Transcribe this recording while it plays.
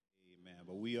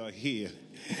But we are here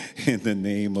in the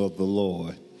name of the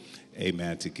Lord.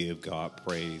 Amen. To give God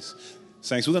praise.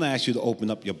 Saints, we're going to ask you to open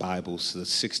up your Bibles to the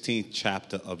 16th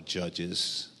chapter of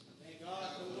Judges.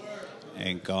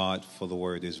 And God for the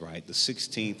word is right. The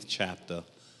 16th chapter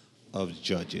of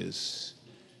Judges.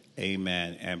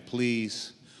 Amen. And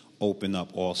please open up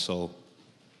also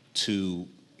to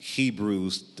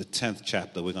Hebrews, the 10th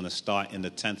chapter. We're going to start in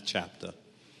the 10th chapter.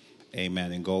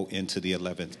 Amen. And go into the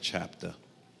 11th chapter.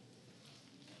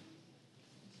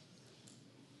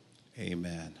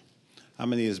 Amen. How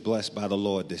many is blessed by the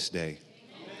Lord this day?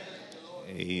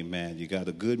 Amen. Amen. You got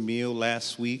a good meal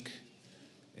last week?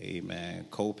 Amen.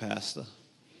 Co-pastor?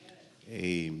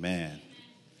 Amen.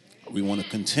 We want to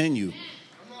continue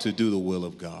to do the will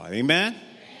of God. Amen?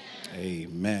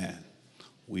 Amen.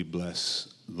 We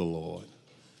bless the Lord,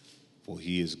 for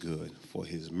he is good, for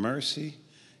his mercy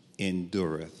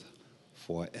endureth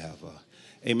forever.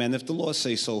 Amen. If the Lord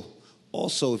say so,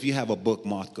 also, if you have a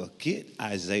bookmarker, get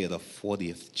Isaiah the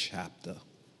 40th chapter.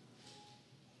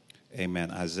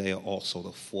 Amen. Isaiah also the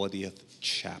 40th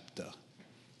chapter.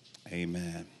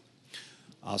 Amen.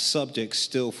 Our subject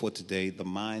still for today, the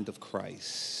mind of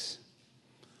Christ.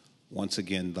 Once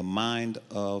again, the mind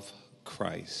of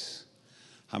Christ.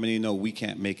 How many of you know we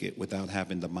can't make it without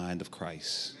having the mind of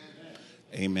Christ?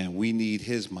 Amen. We need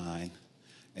his mind.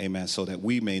 Amen. So that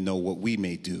we may know what we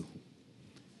may do.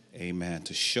 Amen.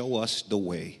 To show us the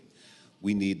way,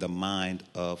 we need the mind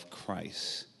of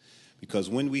Christ. Because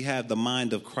when we have the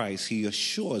mind of Christ, he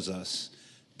assures us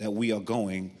that we are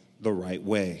going the right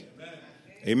way.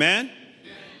 Amen? Amen?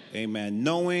 Amen.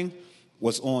 Knowing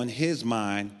what's on his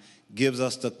mind gives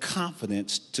us the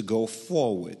confidence to go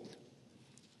forward.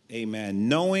 Amen.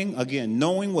 Knowing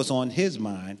what's on his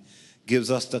mind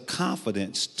gives us the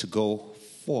confidence to go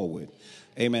forward.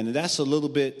 Amen. And that's a little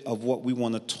bit of what we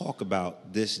want to talk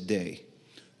about this day.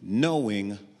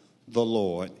 Knowing the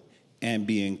Lord and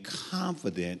being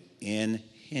confident in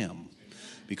him.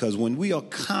 Because when we are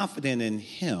confident in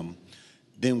him,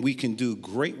 then we can do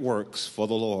great works for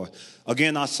the Lord.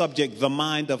 Again, our subject, the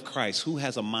mind of Christ. Who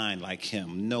has a mind like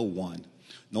him? No one.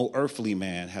 No earthly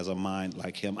man has a mind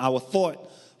like him. Our thought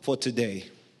for today,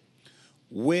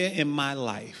 where in my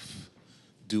life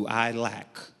do I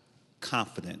lack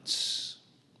confidence?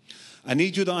 I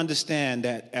need you to understand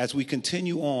that as we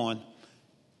continue on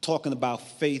talking about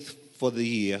faith for the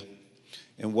year,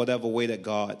 in whatever way that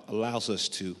God allows us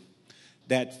to,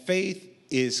 that faith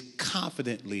is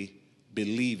confidently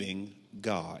believing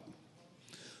God.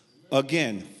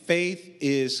 Again, faith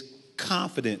is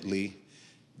confidently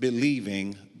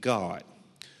believing God.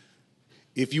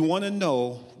 If you want to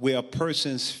know where a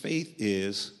person's faith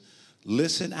is,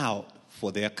 listen out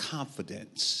for their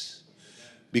confidence.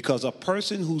 Because a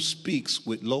person who speaks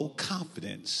with low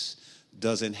confidence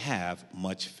doesn't have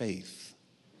much faith.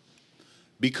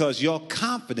 Because your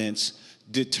confidence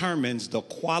determines the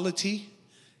quality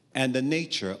and the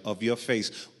nature of your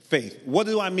faith. What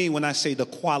do I mean when I say the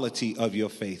quality of your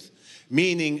faith?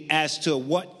 Meaning as to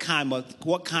what kind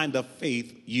of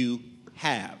faith you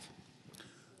have.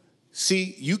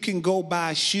 See, you can go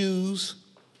buy shoes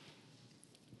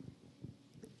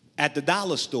at the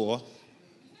dollar store,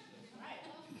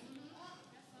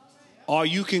 or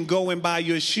you can go and buy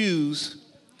your shoes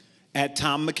at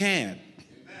Tom McCann.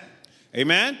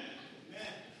 Amen? Amen?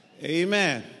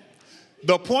 Amen.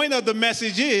 The point of the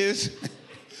message is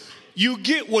you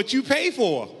get what you pay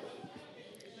for.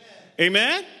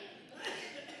 Amen?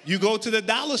 You go to the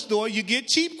dollar store, you get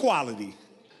cheap quality.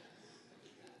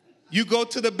 You go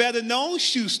to the better known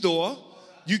shoe store,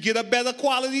 you get a better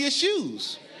quality of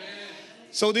shoes.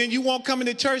 So then you won't come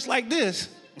into church like this.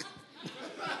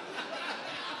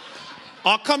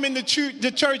 Or come into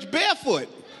the church barefoot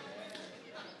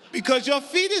because your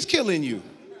feet is killing you.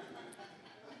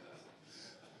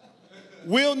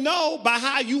 We'll know by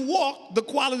how you walk the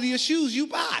quality of shoes you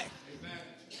buy.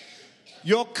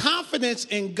 Your confidence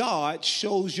in God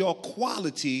shows your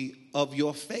quality of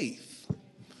your faith.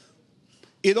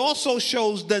 It also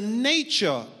shows the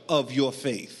nature of your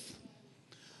faith.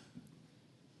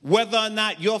 Whether or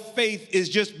not your faith is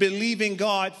just believing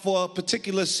God for a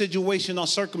particular situation or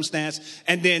circumstance,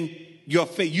 and then your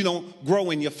faith, you don't grow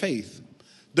in your faith.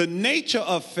 The nature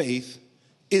of faith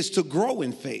is to grow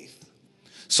in faith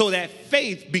so that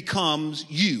faith becomes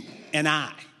you and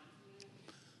I.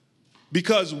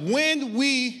 Because when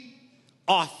we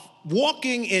are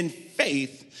walking in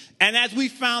faith, and as we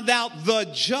found out, the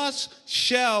just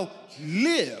shall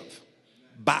live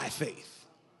by faith.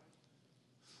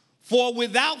 For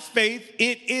without faith,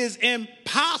 it is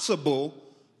impossible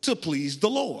to please the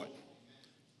Lord.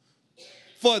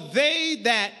 For they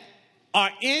that are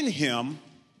in him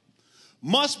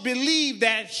must believe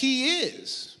that he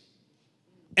is,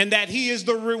 and that he is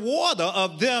the rewarder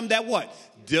of them that what?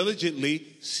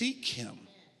 Diligently seek him.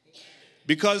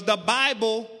 Because the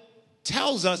Bible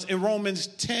tells us in Romans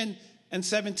 10 and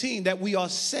 17 that we are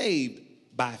saved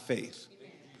by faith.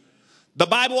 The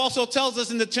Bible also tells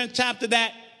us in the 10th chapter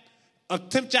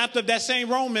of that same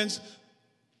Romans,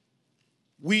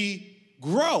 we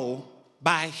grow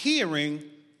by hearing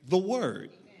the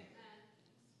word.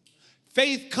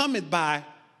 Faith cometh by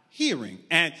hearing,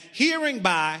 and hearing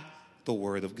by the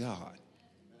word of God.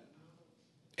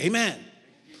 Amen.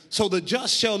 So the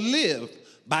just shall live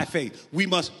by faith. We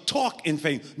must talk in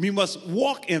faith. We must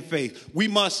walk in faith. We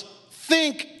must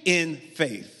think in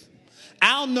faith.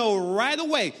 I'll know right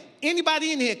away.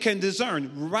 Anybody in here can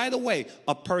discern right away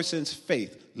a person's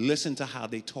faith. Listen to how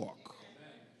they talk.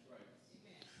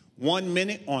 1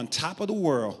 minute on top of the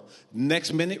world,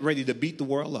 next minute ready to beat the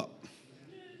world up.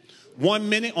 1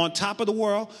 minute on top of the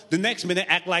world, the next minute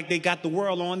act like they got the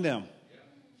world on them.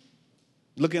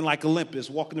 Looking like Olympus,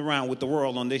 walking around with the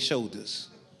world on their shoulders.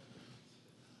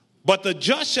 But the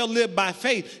just shall live by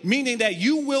faith, meaning that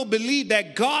you will believe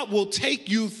that God will take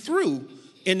you through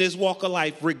in this walk of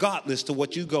life, regardless to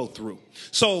what you go through.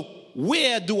 So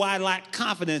where do I lack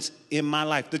confidence in my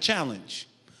life? The challenge: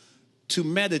 to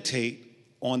meditate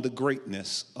on the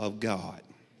greatness of God.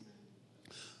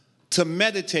 To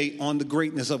meditate on the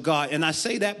greatness of God. And I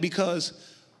say that because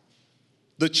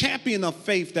the champion of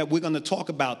faith that we're going to talk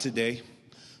about today,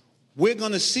 we're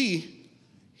going to see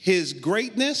his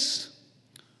greatness,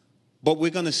 but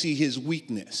we're going to see his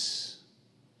weakness.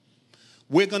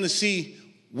 We're going to see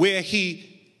where he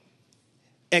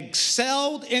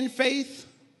excelled in faith,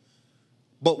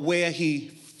 but where he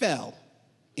fell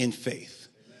in faith.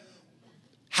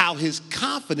 How his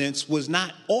confidence was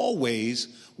not always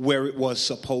where it was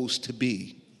supposed to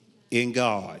be in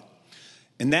God.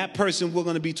 And that person we're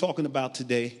going to be talking about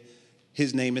today,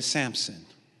 his name is Samson.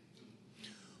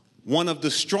 One of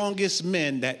the strongest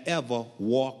men that ever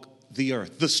walked the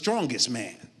earth. The strongest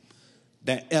man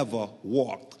that ever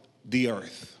walked the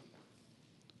earth.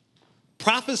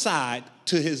 Prophesied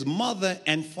to his mother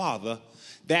and father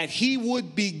that he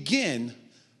would begin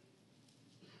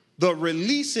the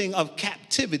releasing of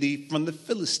captivity from the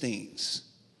Philistines.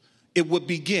 It would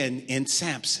begin in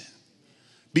Samson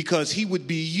because he would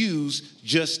be used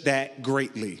just that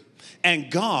greatly. And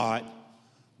God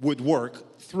would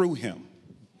work through him.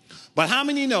 But how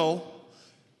many know,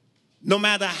 no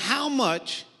matter how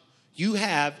much you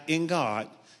have in God,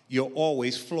 you're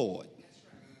always flawed?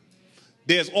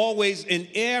 There's always an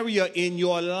area in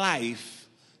your life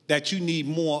that you need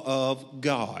more of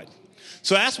God.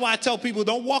 So that's why I tell people,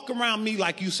 don't walk around me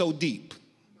like you so deep.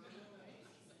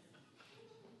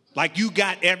 Like you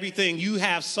got everything. You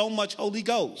have so much Holy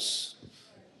Ghost.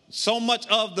 So much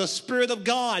of the Spirit of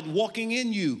God walking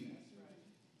in you.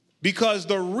 Because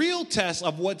the real test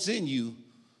of what's in you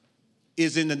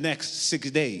is in the next 6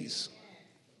 days.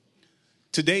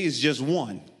 Today is just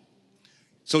one.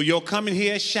 So you'll come in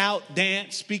here, shout,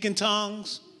 dance, speak in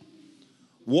tongues,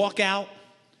 walk out.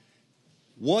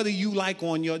 What are you like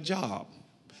on your job?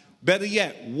 Better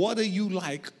yet, what are you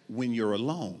like when you're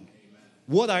alone?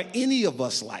 What are any of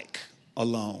us like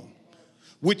alone?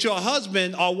 Would your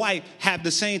husband or wife have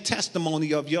the same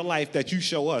testimony of your life that you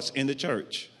show us in the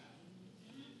church?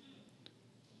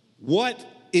 What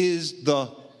is the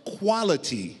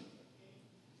quality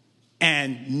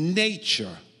and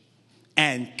nature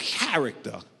and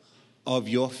character of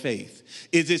your faith?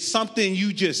 Is it something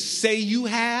you just say you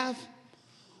have,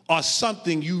 or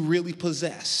something you really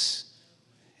possess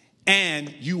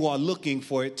and you are looking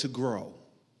for it to grow?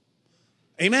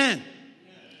 Amen.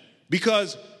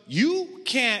 Because you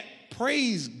can't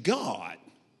praise God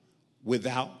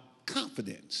without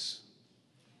confidence.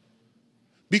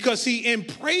 Because see, in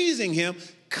praising him,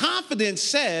 confidence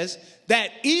says that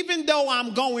even though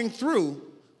I'm going through,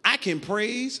 I can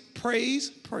praise.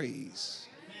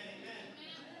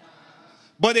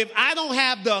 But if I don't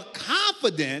have the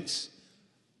confidence,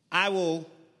 I will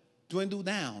dwindle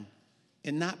down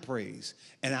and not praise.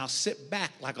 And I'll sit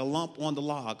back like a lump on the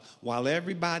log while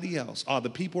everybody else, or the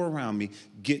people around me,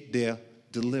 get their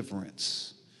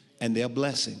deliverance and their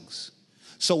blessings.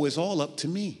 So it's all up to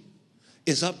me.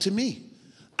 It's up to me.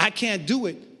 I can't do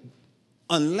it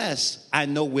unless I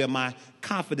know where my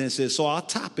confidence is. So our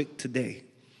topic today,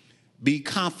 be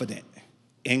confident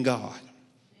in God.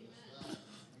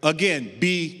 Again,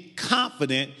 be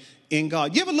confident in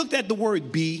God. You ever looked at the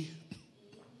word be?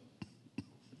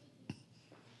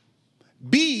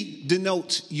 Be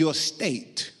denotes your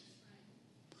state,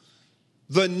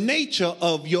 the nature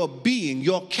of your being,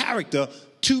 your character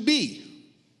to be.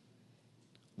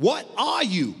 What are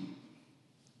you?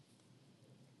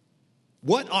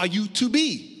 What are you to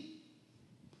be?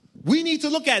 We need to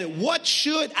look at it. What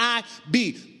should I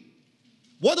be?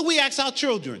 What do we ask our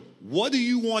children? What do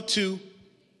you want to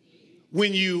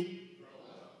when you?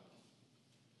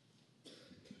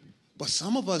 But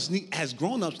some of us, as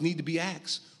grown-ups, need to be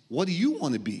asked, what do you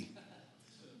want to be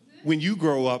when you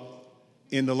grow up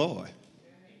in the Lord?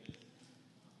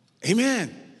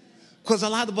 Amen. Because a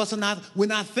lot of us we're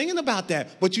not thinking about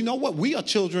that. But you know what? We are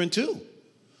children too.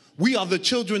 We are the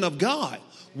children of God.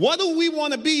 What do we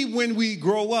want to be when we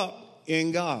grow up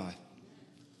in God?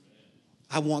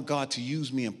 I want God to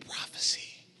use me in prophecy.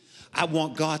 I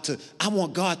want God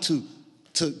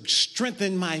to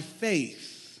strengthen my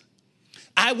faith.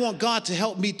 I want God to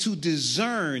help me to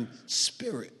discern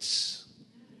spirits.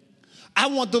 I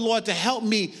want the Lord to help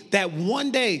me that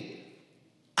one day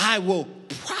I will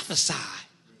prophesy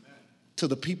to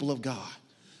the people of God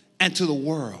and to the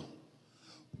world.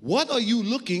 What are you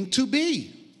looking to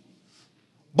be?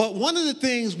 But one of the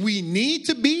things we need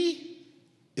to be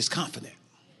is confident.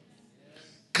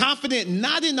 Confident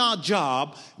not in our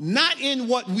job, not in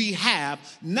what we have,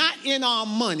 not in our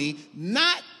money,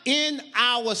 not in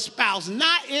our spouse,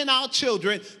 not in our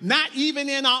children, not even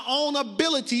in our own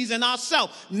abilities and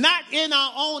ourselves, not in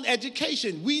our own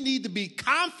education. We need to be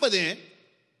confident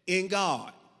in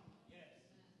God.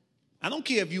 I don't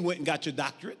care if you went and got your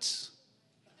doctorates.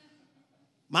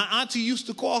 My auntie used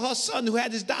to call her son who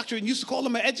had his doctorate and used to call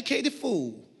him an educated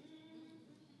fool.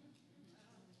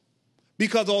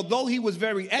 Because although he was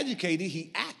very educated,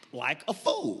 he acted like a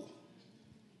fool.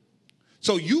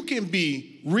 So you can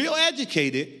be real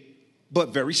educated, but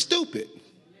very stupid.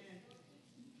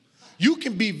 You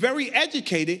can be very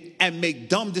educated and make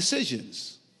dumb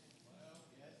decisions.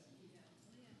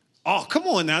 Oh, come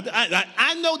on now.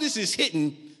 I know this is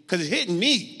hitting because it's hitting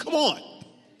me. Come on.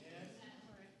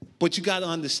 But you got to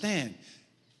understand,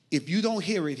 if you don't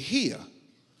hear it here,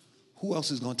 who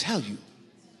else is going to tell you?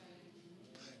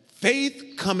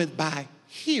 Faith cometh by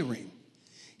hearing.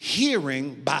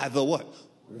 Hearing by the what?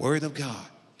 Word of God.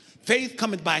 Faith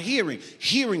cometh by hearing.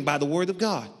 Hearing by the word of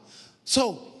God.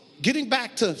 So, getting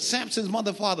back to Samson's mother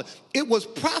and father, it was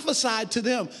prophesied to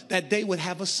them that they would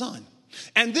have a son.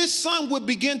 And this son would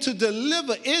begin to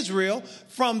deliver Israel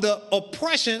from the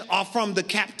oppression or from the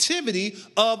captivity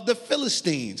of the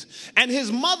Philistines. And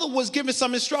his mother was given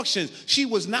some instructions. She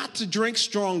was not to drink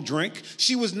strong drink.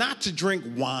 She was not to drink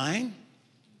wine.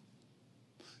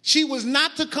 She was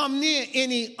not to come near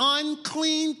any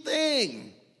unclean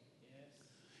thing.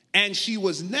 And she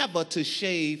was never to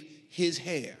shave his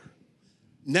hair.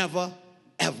 Never,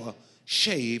 ever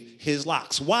shave his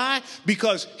locks. Why?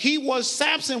 Because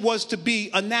Samson was to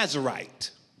be a Nazirite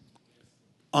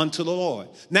unto the Lord.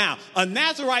 Now, a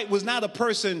Nazirite was not a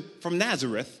person from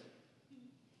Nazareth.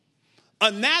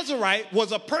 A Nazirite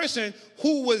was a person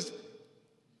who was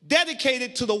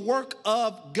dedicated to the work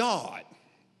of God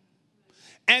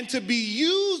and to be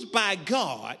used by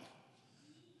God,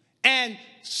 and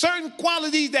certain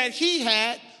qualities that he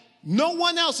had, no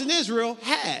one else in Israel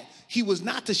had. He was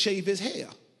not to shave his hair.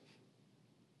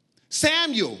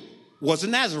 Samuel was a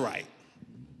Nazirite.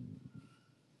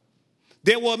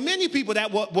 There were many people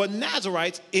that were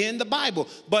Nazirites in the Bible,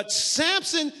 but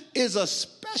Samson is a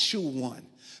special one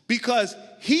because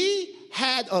he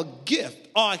had a gift,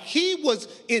 or he was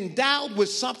endowed with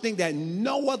something that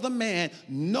no other man,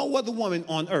 no other woman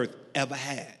on earth ever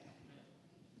had.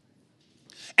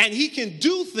 And he can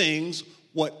do things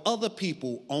what other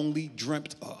people only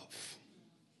dreamt of.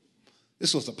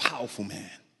 This was a powerful man.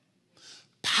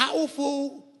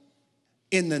 Powerful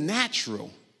in the natural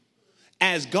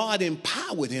as God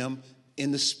empowered him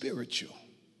in the spiritual.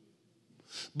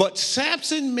 But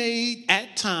Samson made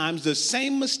at times the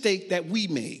same mistake that we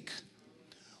make.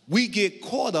 We get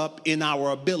caught up in our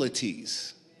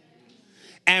abilities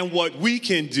and what we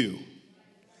can do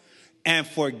and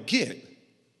forget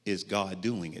is God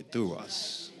doing it through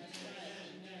us.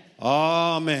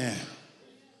 Oh, man.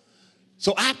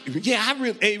 So,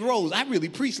 hey, Rose, I really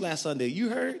preached last Sunday. You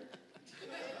heard?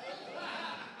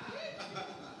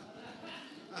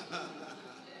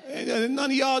 None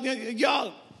of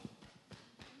y'all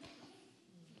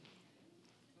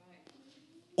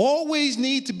always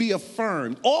need to be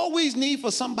affirmed. Always need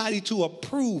for somebody to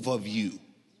approve of you.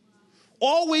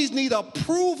 Always need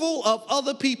approval of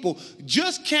other people.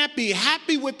 Just can't be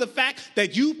happy with the fact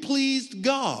that you pleased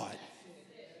God.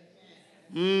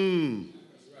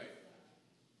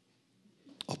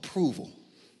 Approval.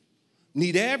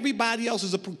 Need everybody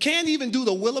else's approval. Can't even do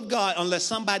the will of God unless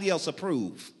somebody else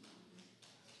approves.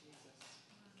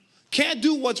 Can't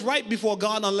do what's right before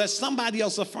God unless somebody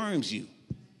else affirms you.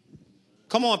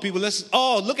 Come on, people.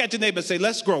 Look at your neighbor and say,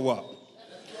 let's grow up.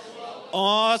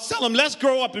 Oh, tell them, let's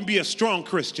grow up and be a strong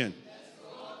Christian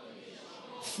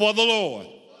for the Lord.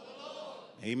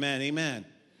 Amen, amen.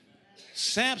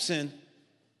 Samson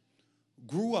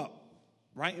grew up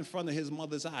right in front of his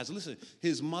mother's eyes. Listen,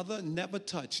 his mother never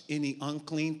touched any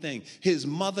unclean thing. His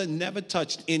mother never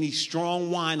touched any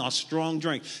strong wine or strong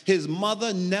drink. His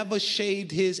mother never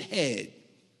shaved his head.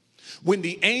 When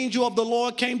the angel of the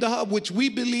Lord came to her, which we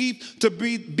believe to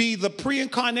be the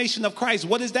pre-incarnation of Christ,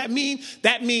 what does that mean?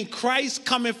 That means Christ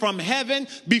coming from heaven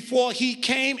before he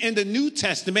came in the New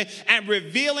Testament and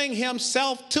revealing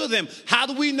himself to them. How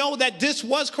do we know that this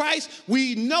was Christ?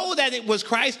 We know that it was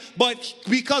Christ, but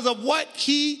because of what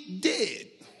he did.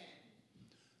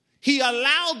 He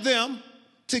allowed them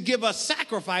to give a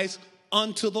sacrifice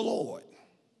unto the Lord.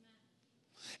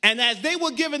 And as they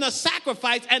were giving a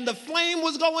sacrifice and the flame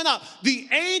was going up, the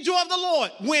angel of the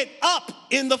Lord went up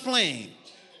in the flame.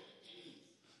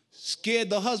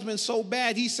 Scared the husband so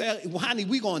bad, he said, well, honey,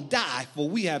 we're going to die, for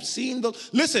we have seen the...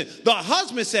 Listen, the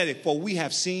husband said it, for we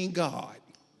have seen God.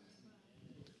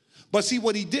 But see,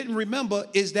 what he didn't remember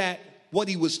is that what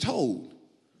he was told,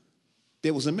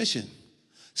 there was a mission.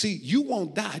 See, you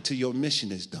won't die till your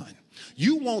mission is done.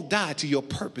 You won't die till your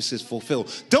purpose is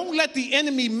fulfilled. Don't let the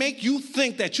enemy make you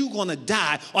think that you're going to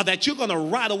die or that you're going to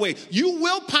rot away. You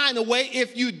will pine away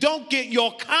if you don't get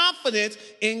your confidence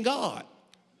in God.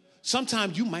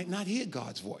 Sometimes you might not hear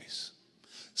God's voice.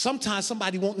 Sometimes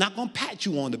somebody not going to pat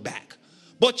you on the back.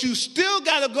 But you still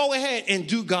got to go ahead and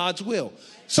do God's will.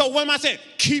 So what am I saying?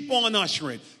 Keep on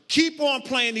ushering. Keep on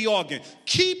playing the organ.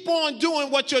 Keep on doing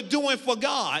what you're doing for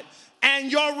God.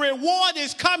 And your reward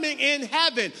is coming in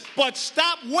heaven. But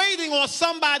stop waiting on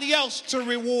somebody else to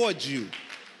reward you.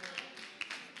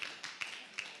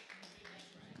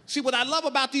 See, what I love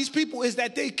about these people is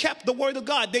that they kept the word of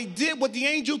God. They did what the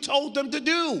angel told them to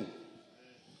do.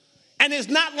 And it's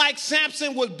not like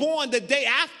Samson was born the day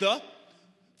after.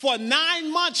 For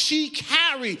 9 months, she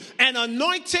carried an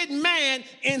anointed man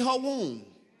in her womb.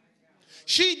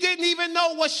 She didn't even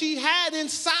know what she had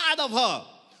inside of her.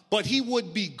 But he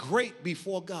would be great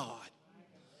before God.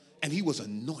 And he was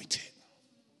anointed.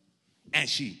 And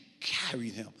she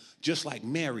carried him, just like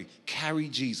Mary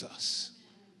carried Jesus.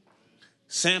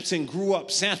 Samson grew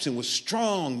up. Samson was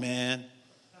strong, man.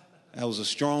 That was a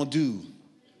strong dude.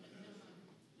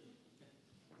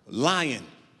 A lion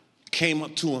came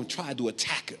up to him, tried to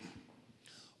attack him.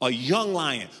 A young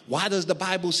lion. Why does the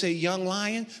Bible say young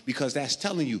lion? Because that's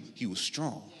telling you he was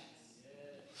strong.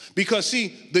 Because,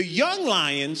 see, the young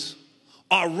lions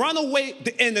are run away.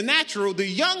 In the natural, the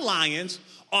young lions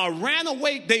are ran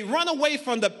away. They run away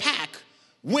from the pack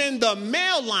when the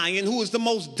male lion, who is the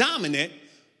most dominant,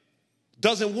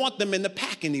 doesn't want them in the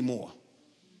pack anymore.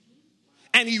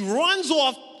 And he runs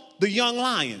off the young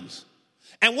lions.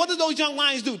 And what do those young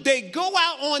lions do? They go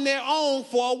out on their own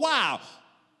for a while.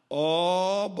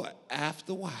 Oh, but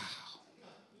after a while,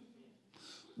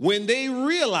 when they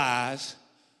realize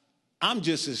I'm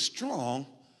just as strong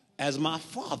as my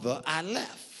father I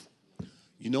left,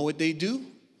 you know what they do?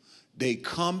 They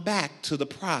come back to the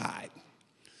pride.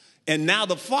 And now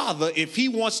the father, if he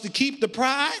wants to keep the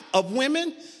pride of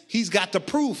women, he's got to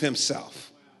prove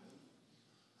himself.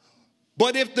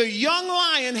 But if the young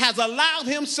lion has allowed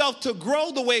himself to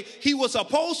grow the way he was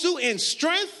supposed to in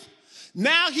strength,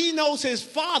 now he knows his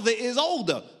father is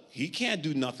older. He can't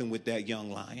do nothing with that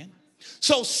young lion.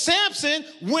 So Samson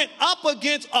went up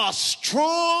against a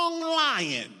strong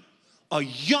lion, a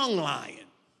young lion.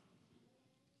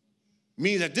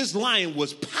 Means that this lion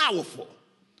was powerful.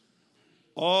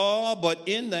 Oh, but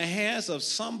in the hands of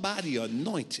somebody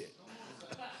anointed.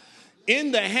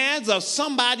 In the hands of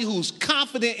somebody who's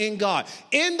confident in God.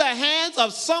 In the hands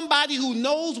of somebody who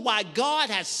knows why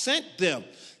God has sent them.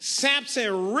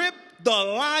 Samson ripped the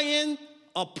lion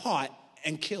apart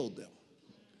and killed them.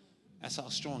 That's how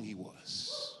strong he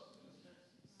was.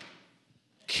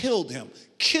 Killed him.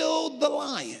 Killed the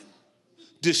lion.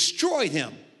 Destroyed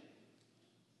him.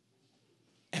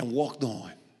 And walked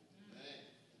on.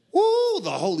 Woo,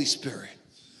 the Holy Spirit.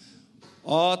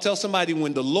 Oh, tell somebody,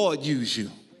 when the Lord uses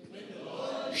you,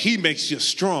 he makes you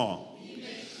strong.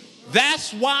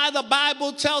 That's why the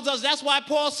Bible tells us, that's why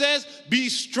Paul says, be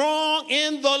strong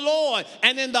in the Lord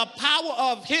and in the power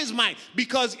of his might.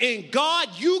 Because in God,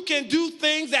 you can do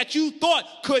things that you thought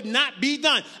could not be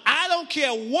done. I don't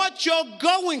care what you're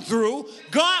going through,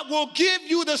 God will give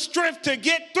you the strength to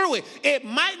get through it. It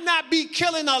might not be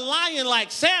killing a lion like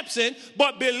Samson,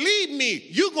 but believe me,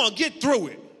 you're going to get through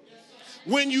it.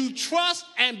 When you trust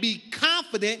and be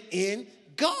confident in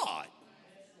God.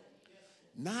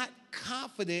 Not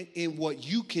confident in what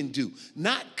you can do,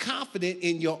 not confident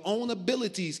in your own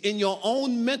abilities, in your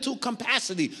own mental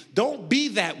capacity. Don't be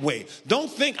that way.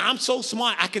 Don't think I'm so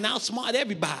smart, I can outsmart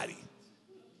everybody.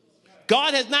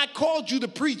 God has not called you to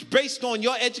preach based on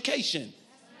your education.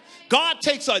 God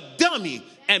takes a dummy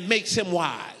and makes him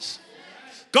wise.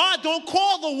 God don't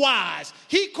call the wise.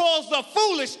 He calls the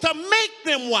foolish to make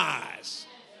them wise.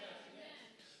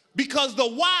 Because the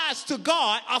wise to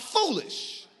God are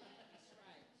foolish.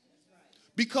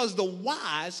 Because the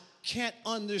wise can't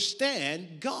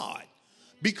understand God.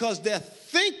 Because they're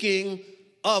thinking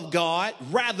of God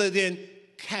rather than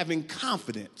having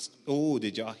confidence. Oh,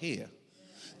 did y'all hear?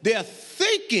 They're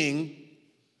thinking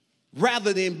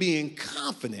rather than being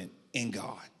confident in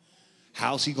God.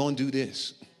 How's he going to do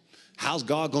this? How's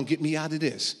God going to get me out of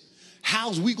this?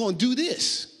 How's we going to do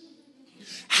this?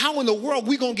 How in the world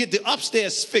we going to get the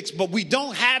upstairs fixed, but we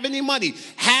don't have any money?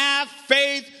 Have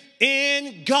faith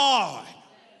in God.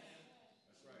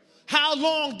 How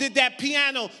long did that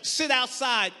piano sit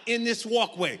outside in this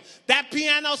walkway? That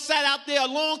piano sat out there a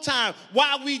long time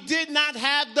while we did not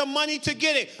have the money to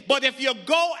get it. But if you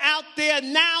go out there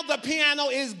now, the piano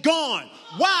is gone.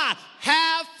 Why?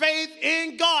 Have faith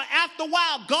in God. After a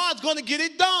while, God's going to get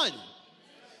it done.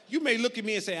 You may look at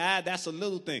me and say, that's a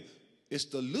little thing. It's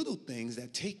the little things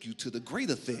that take you to the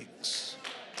greater things.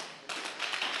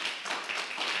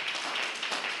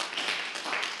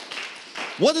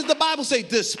 What does the Bible say?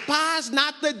 Despise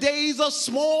not the days of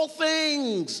small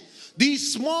things.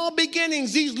 These small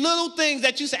beginnings, these little things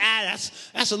that you say,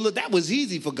 that was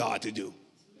easy for God to do.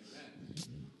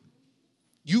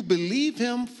 You believe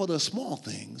him for the small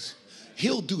things,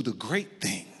 he'll do the great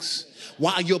things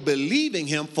while you're believing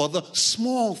him for the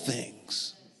small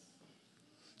things.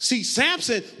 See,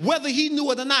 Samson, whether he knew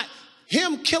it or not,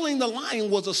 him killing the lion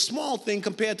was a small thing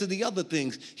compared to the other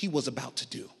things he was about to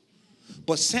do.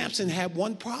 But Samson had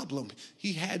one problem.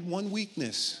 He had one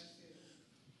weakness.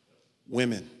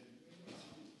 Women.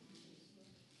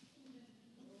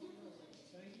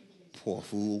 Poor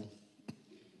fool.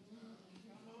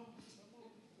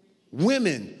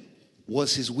 Women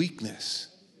was his weakness.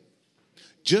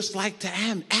 Just like to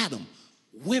Adam,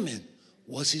 women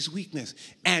was his weakness.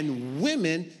 And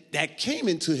women that came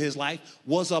into his life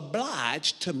was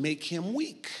obliged to make him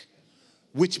weak,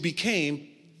 which became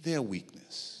their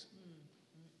weakness.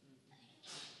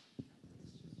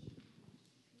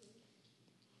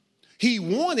 He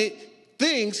wanted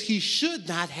things he should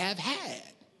not have had.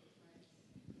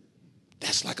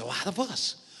 That's like a lot of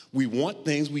us. We want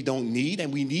things we don't need,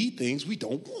 and we need things we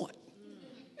don't want.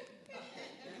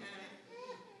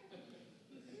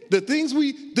 The things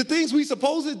we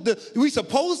supposed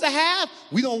to have,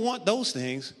 we don't want those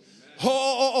things.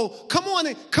 Come on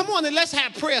and let's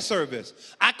have prayer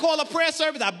service. I call a prayer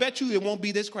service. I bet you it won't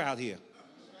be this crowd here.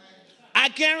 I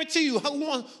guarantee you. Who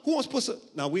wants to put some?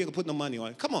 No, we ain't gonna put no money on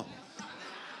it. Come on.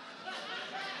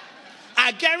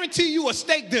 I guarantee you a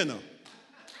steak dinner.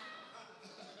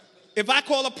 If I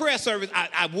call a prayer service,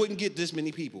 I wouldn't get this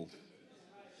many people.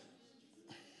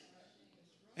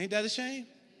 Ain't that a shame?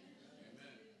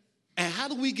 And how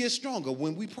do we get stronger?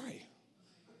 When we pray.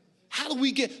 How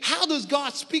does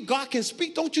God speak? God can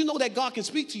speak. Don't you know that God can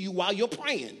speak to you while you're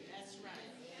praying? That's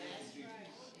right.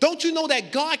 Don't you know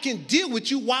that God can deal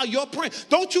with you while you're praying?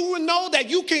 Don't you know that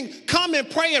you can come and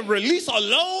pray and release a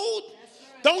load?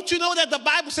 Don't you know that the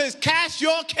Bible says, cast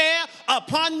your care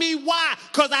upon me? Why?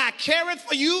 Because I care it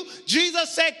for you.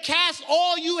 Jesus said, cast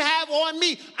all you have on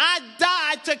me. I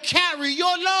died to carry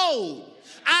your load.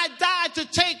 I died to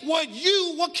take what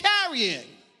you were carrying.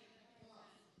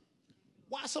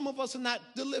 Why some of us are not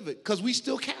delivered? Because we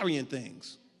still carrying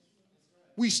things.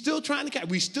 We still trying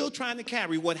to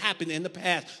carry what happened in the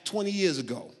past 20 years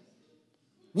ago.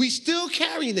 We still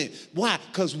carrying it. Why?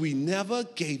 Because we never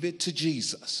gave it to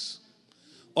Jesus.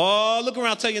 Oh, look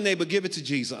around, tell your neighbor, give it to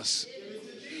Jesus.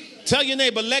 Tell your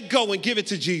neighbor, let go and give it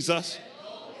to Jesus.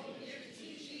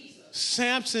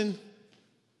 Samson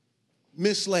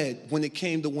misled when it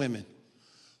came to women.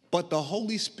 But the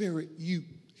Holy Spirit, he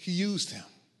used him.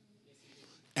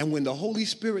 And when the Holy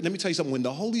Spirit, let me tell you something, when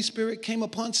the Holy Spirit came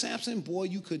upon Samson, boy,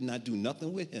 you could not do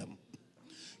nothing with him.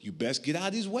 You best get out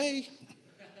of his way.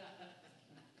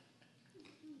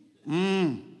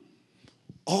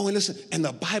 Oh, and listen, and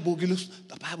the Bible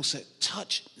said,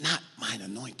 touch not mine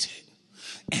anointed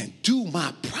and do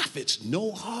my prophets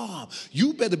no harm.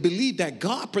 You better believe that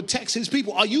God protects his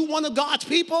people. Are you one of God's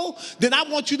people? Then I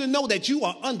want you to know that you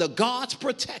are under God's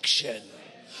protection.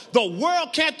 The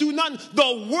world can't do nothing.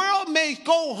 The world may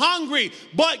go hungry,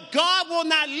 but God will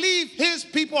not leave his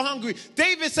people hungry.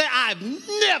 David said, I've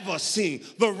never seen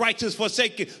the righteous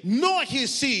forsaken, nor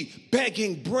his seed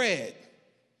begging bread.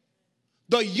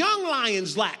 The young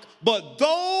lions lack, but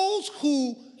those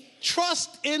who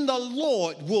trust in the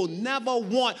Lord will never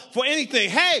want for anything.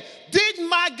 Hey, didn't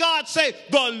my God say,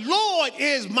 the Lord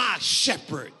is my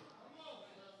shepherd?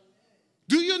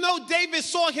 Do you know David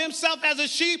saw himself as a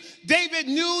sheep? David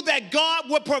knew that God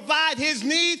would provide his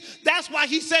needs. That's why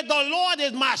he said, the Lord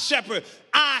is my shepherd.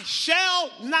 I shall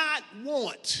not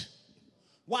want.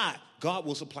 Why? God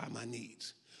will supply my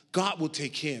needs. God will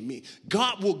take care of me.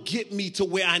 God will get me to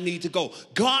where I need to go.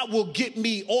 God will get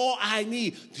me all I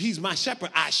need. He's my shepherd.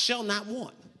 I shall not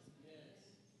want.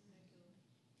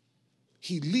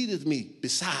 He leadeth me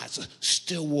beside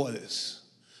still waters.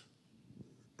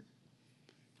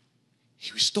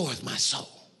 He restoreth my soul.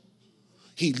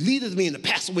 He leadeth me in the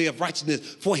pathway of righteousness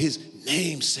for his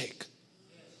name's sake.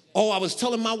 Oh, I was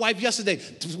telling my wife yesterday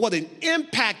what an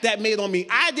impact that made on me.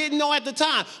 I didn't know at the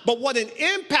time, but what an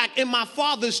impact in my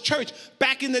father's church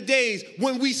back in the days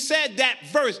when we said that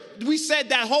verse, we said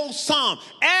that whole psalm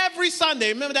every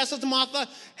Sunday. Remember that, Sister Martha?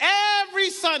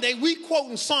 Every Sunday we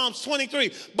quoting Psalms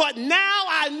 23. But now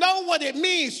I know what it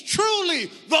means. Truly,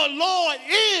 the Lord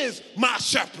is my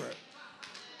shepherd.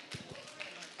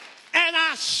 And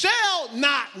I shall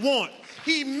not want.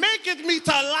 He maketh me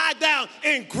to lie down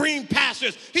in green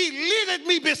pastures. He leadeth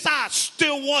me beside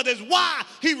still waters. Why?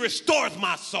 He restoreth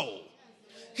my soul.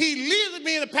 He leadeth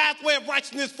me in the pathway of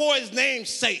righteousness for his name's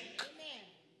sake.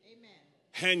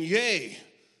 Amen. And yea,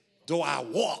 though I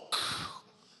walk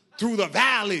through the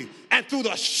valley and through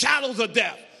the shadows of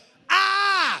death,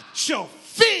 I shall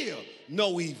fear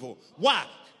no evil. Why?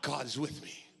 God is with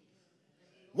me.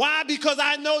 Why? Because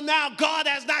I know now God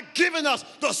has not given us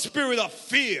the spirit of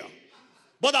fear,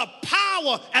 but of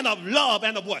power and of love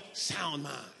and of what? Sound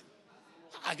mind.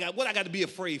 What I got to be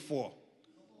afraid for?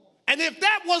 And if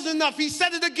that wasn't enough, he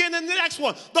said it again in the next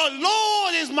one. The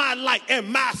Lord is my light and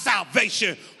my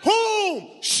salvation.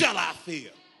 Whom shall I fear?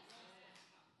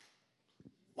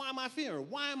 Why am I fearing?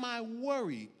 Why am I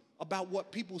worried about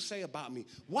what people say about me?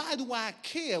 Why do I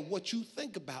care what you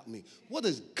think about me? What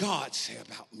does God say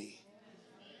about me?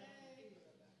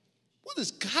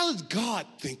 How does God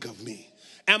think of me?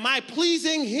 Am I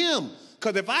pleasing him?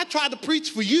 Because if I try to preach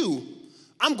for you,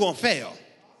 I'm going to fail.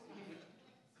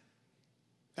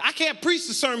 I can't preach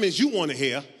the sermons you want to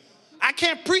hear. I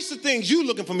can't preach the things you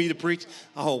looking for me to preach.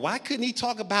 Oh, why couldn't he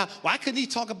talk about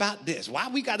this? Why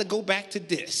we got to go back to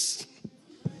this?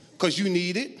 Because you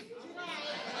need it.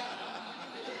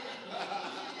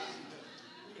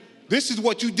 This is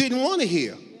what you didn't want to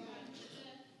hear.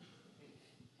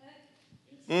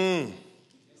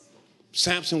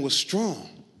 Samson was strong.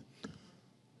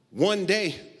 One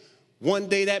day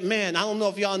that man, I don't know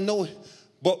if y'all know it,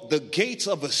 but the gates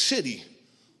of a city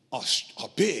are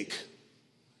big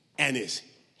and it's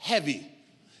heavy.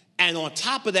 And on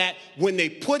top of that, when they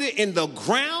put it in the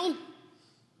ground,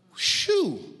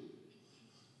 shoo.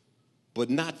 But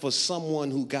not for someone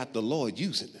who got the Lord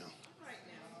using them.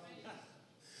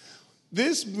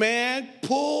 This man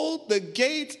pulled the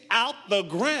gates out the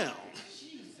ground.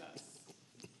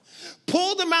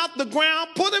 Pulled him out the ground,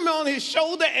 put him on his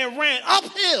shoulder, and ran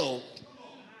uphill.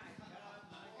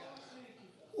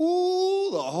 Ooh,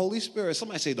 the Holy Spirit.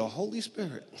 Somebody say the Holy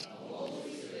Spirit.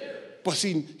 But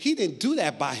see, he didn't do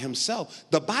that by himself.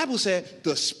 The Bible said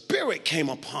the Spirit came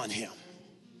upon him.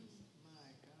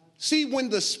 See, when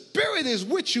the Spirit is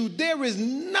with you, there is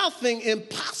nothing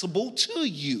impossible to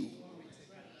you.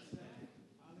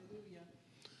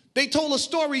 They told a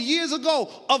story years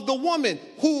ago of the woman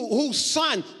whose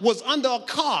son was under a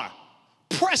car,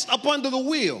 pressed up under the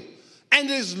wheel. And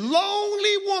this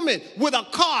lonely woman with a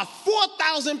car,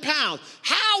 4,000 pounds,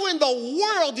 how in the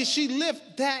world did she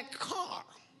lift that car?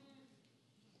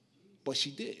 But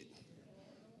she did.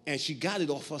 And she got it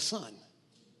off her son.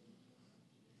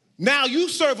 Now you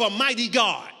serve a mighty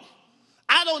God.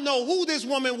 I don't know who this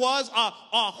woman was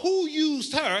or who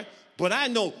used her, but I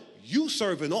know you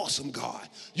serve an awesome God.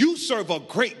 You serve a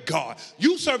great God.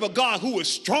 You serve a God who is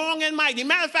strong and mighty.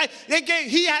 Matter of fact,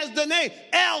 he has the name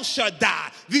El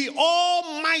Shaddai, the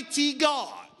Almighty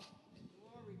God.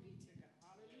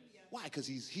 Why? Because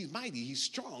he's mighty, he's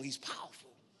strong, he's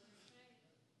powerful.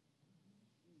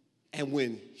 And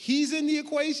when he's in the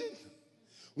equation,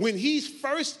 when he's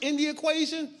first in the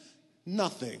equation,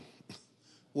 nothing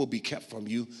will be kept from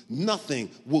you. Nothing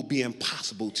will be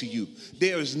impossible to you.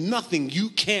 There is nothing you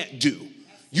can't do.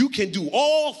 You can do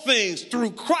all things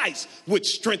through Christ,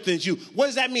 which strengthens you. What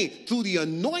does that mean? Through the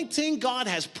anointing God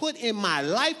has put in my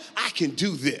life, I can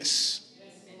do this.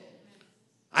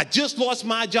 I just lost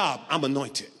my job. I'm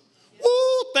anointed.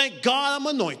 Ooh, thank God I'm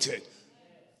anointed.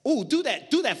 Ooh, do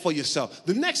that for yourself.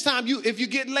 The next time if you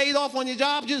get laid off on your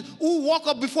job, just walk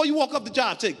up before you walk up the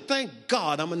job. Say, thank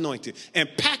God I'm anointed. And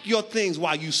pack your things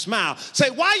while you smile. Say,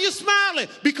 why are you smiling?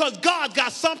 Because God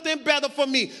got something better for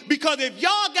me. Because if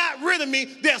y'all got rid of me,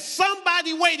 there's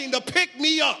somebody waiting to pick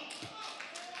me up.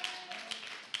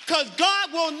 Because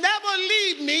God will never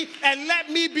leave me and let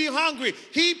me be hungry.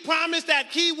 He promised that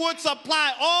he would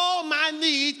supply all my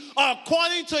needs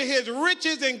according to his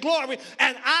riches and glory.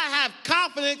 And I have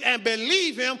confidence and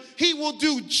believe him. He will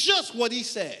do just what he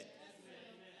said.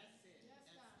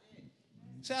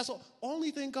 So that's the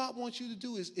only thing God wants you to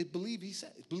do is believe he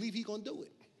said, believe he's going to do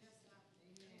it.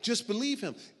 Just believe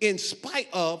him in spite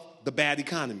of the bad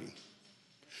economy.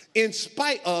 In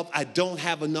spite of I don't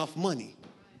have enough money.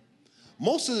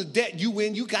 Most of the debt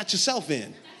you got yourself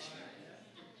in.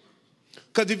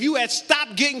 Because if you had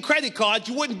stopped getting credit cards,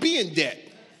 you wouldn't be in debt.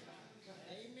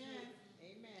 Amen.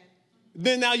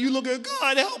 Then now you look at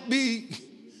God, help me.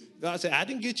 God said, I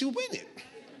didn't get you in it.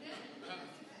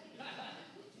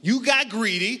 You got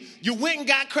greedy. You went and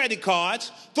got credit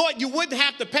cards. Thought you wouldn't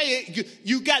have to pay it.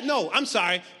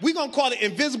 We're going to call it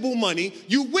invisible money.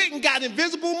 You went and got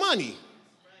invisible money.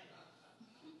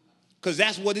 Because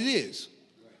that's what it is.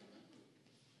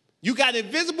 You got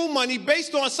invisible money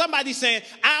based on somebody saying,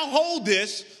 I'll hold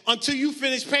this until you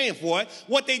finish paying for it.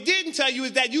 What they didn't tell you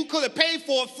is that you could have paid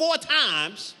for it 4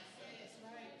 times.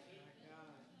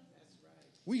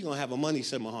 We're going to have a money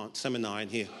seminar in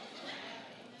here.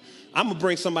 I'm going to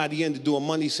bring somebody in to do a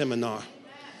money seminar.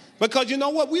 Because you know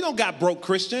what? We don't got broke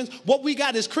Christians. What we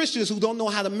got is Christians who don't know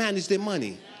how to manage their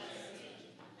money.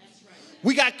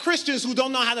 We got Christians who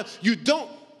don't know how to,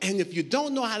 and if you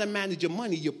don't know how to manage your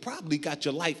money, you probably got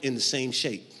your life in the same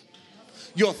shape.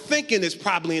 Your thinking is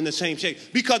probably in the same shape.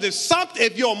 Because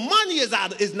if your money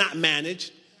is not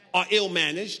managed or ill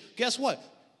managed, guess what?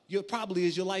 It probably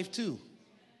is your life too.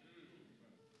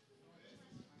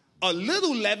 A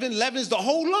little leaven leavens the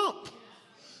whole lump.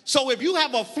 So if you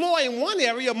have a flaw in one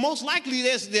area, most likely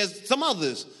there's some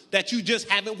others that you just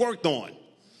haven't worked on.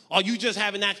 Or you just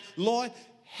haven't asked, Lord,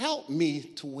 help me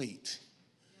to wait.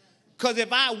 Because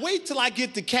if I wait till I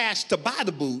get the cash to buy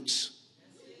the boots,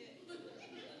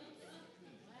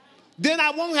 then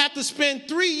I won't have to spend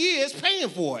 3 years paying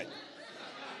for it.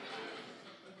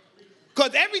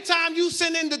 Because every time you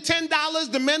send in the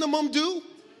 $10, the minimum due,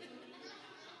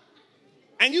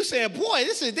 and you say, boy,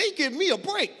 they give me a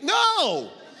break. No.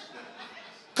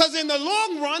 Because in the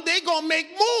long run, they're going to make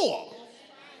more.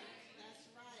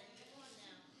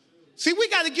 See, we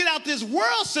got to get out this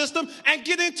world system and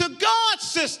get into God's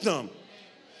system.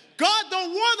 God don't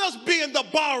want us being the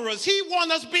borrowers. He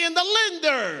wants us being the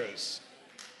lenders.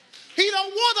 He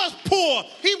don't want us poor.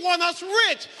 He wants us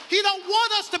rich. He don't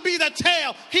want us to be the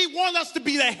tail. He wants us to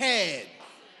be the head.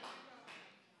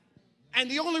 And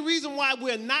the only reason why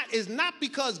we're not is not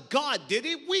because God did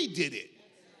it. We did it.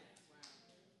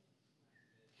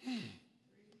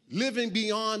 Living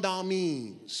beyond our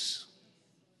means.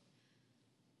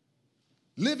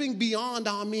 Living beyond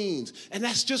our means. And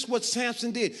that's just what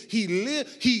Samson did.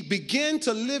 He began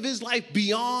to live his life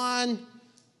beyond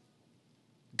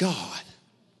God.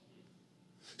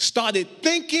 Started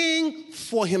thinking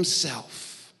for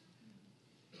himself.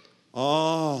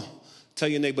 Oh, tell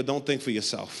your neighbor, don't think for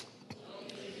yourself.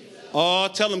 Oh,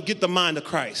 tell him, get the mind of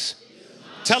Christ.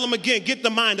 Tell him again, get the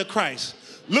mind of Christ.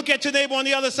 Look at your neighbor on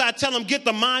the other side. Tell him, get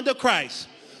the mind of Christ.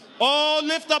 Oh,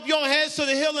 lift up your heads to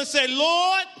the hill and say,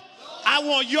 Lord, I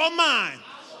want your mind.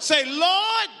 Say,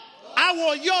 Lord, I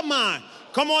want your mind.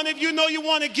 Come on, if you know you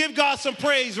want to give God some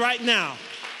praise right now.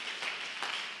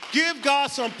 Give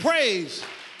God some praise.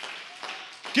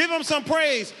 Give him some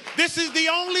praise. This is the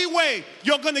only way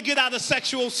you're going to get out of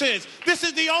sexual sins. This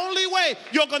is the only way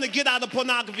you're going to get out of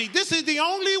pornography. This is the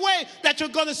only way that you're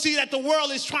going to see that the world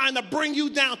is trying to bring you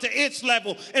down to its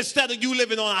level instead of you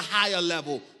living on a higher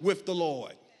level with the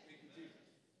Lord.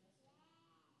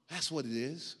 That's what it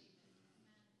is.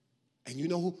 And you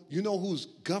know who's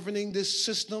governing this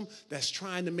system that's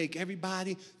trying to make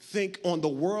everybody think on the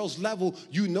world's level?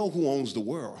 You know who owns the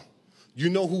world. You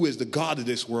know who is the God of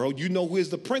this world. You know who is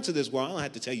the prince of this world. I don't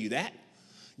have to tell you that.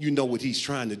 You know what he's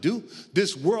trying to do.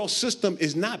 This world system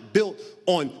is not built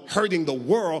on hurting the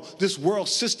world. This world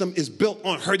system is built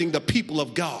on hurting the people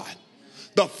of God.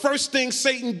 The first thing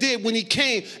Satan did when he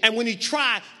came and when he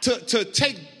tried to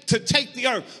take the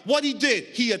earth, what he did,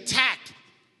 he attacked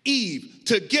Eve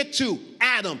to get to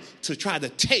Adam to try to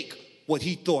take what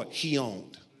he thought he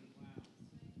owned.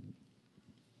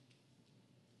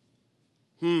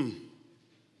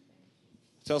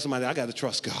 Tell somebody, I got to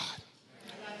trust God.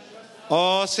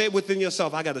 Oh, say it within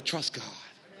yourself, I got to trust God.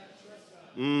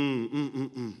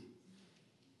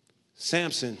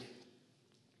 Samson,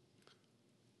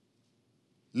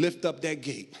 lift up that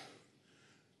gate.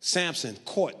 Samson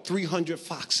caught 300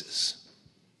 foxes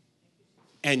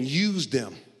and used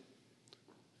them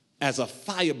as a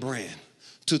firebrand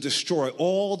to destroy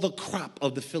all the crop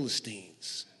of the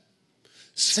Philistines.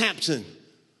 Samson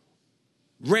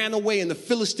ran away and the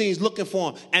Philistines looking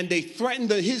for him, and they threatened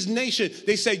his nation.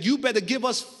 They said, you better give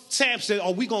us Samson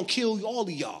or we're going to kill all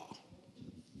of y'all.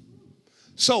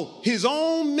 So his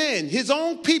own men, his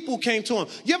own people came to him.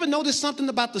 You ever notice something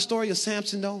about the story of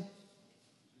Samson, though?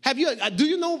 Do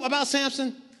you know about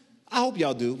Samson? I hope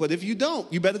y'all do, but if you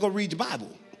don't, you better go read the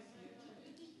Bible.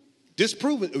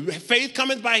 Disprove it. Faith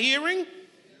cometh by hearing,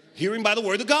 hearing by the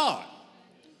word of God.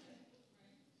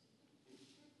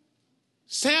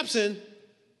 Samson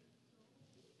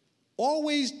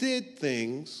always did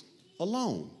things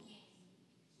alone.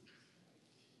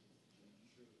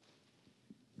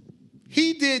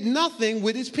 He did nothing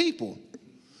with his people.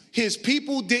 His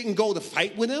people didn't go to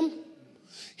fight with him.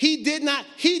 He did not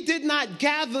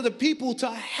gather the people to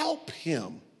help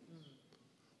him.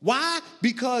 Why?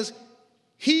 Because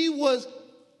he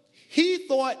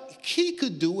thought he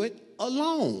could do it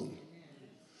alone.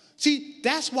 See,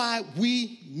 that's why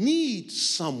we need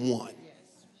someone.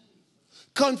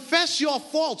 Confess your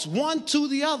faults one to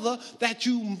the other that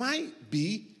you might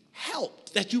be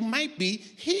helped, that you might be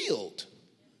healed.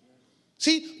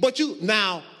 See, but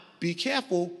now be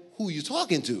careful who you're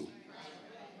talking to.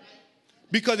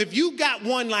 Because if you got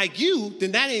one like you,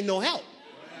 then that ain't no help.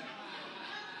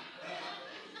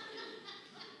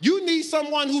 You need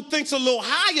someone who thinks a little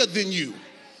higher than you.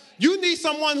 You need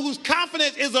someone whose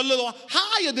confidence is a little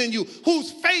higher than you,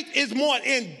 whose faith is more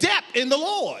in depth in the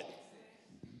Lord.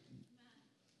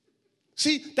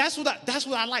 See, that's what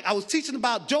I like. I was teaching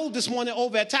about Job this morning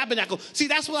over at Tabernacle. See,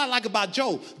 that's what I like about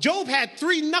Job. Job had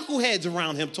 3 knuckleheads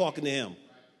around him talking to him.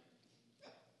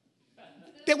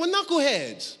 They were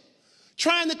knuckleheads,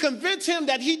 trying to convince him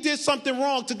that he did something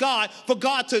wrong to God for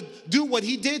God to do what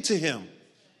he did to him.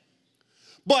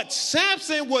 But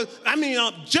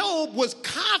Job was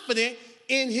confident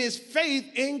in his faith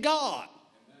in God.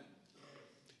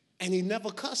 And he never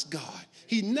cussed God.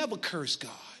 He never cursed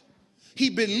God. He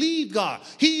believed God.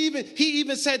 He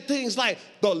even said things like,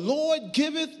 the Lord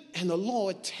giveth and the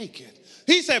Lord taketh.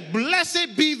 He said,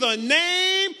 blessed be the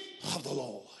name of the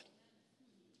Lord.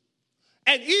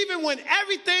 And even when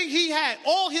everything he had,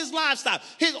 all his livestock,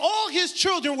 all his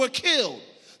children were killed,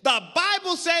 the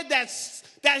Bible said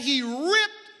that he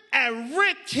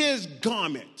ripped his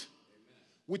garment,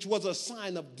 which was a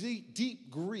sign of deep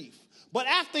grief. But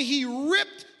after he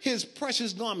ripped his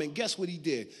precious garment, guess what he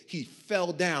did? He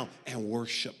fell down and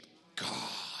worshiped God.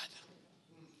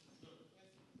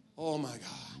 Oh my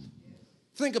God.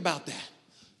 Think about that.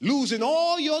 Losing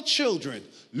all your children,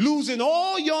 losing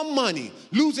all your money,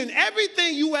 losing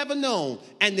everything you ever known,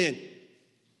 and then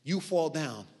you fall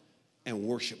down and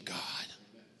worship God.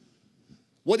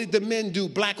 What did the men do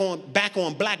back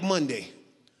on Black Monday?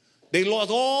 They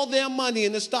lost all their money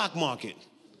in the stock market,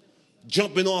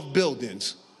 jumping off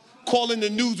buildings, calling the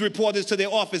news reporters to their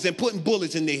office and putting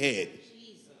bullets in their head.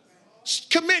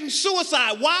 Committing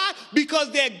suicide. Why?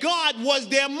 Because their God was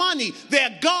their money.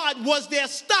 Their God was their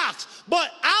stocks.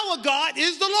 But our God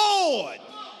is the Lord.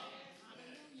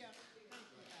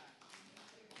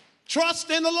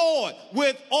 Trust in the Lord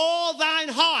with all thine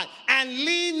heart and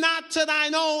lean not to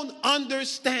thine own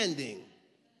understanding.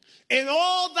 In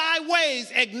all thy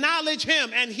ways acknowledge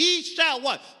him and he shall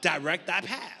what? Direct thy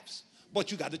paths.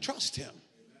 But you got to trust him.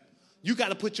 You got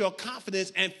to put your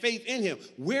confidence and faith in him.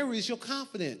 Where is your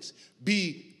confidence?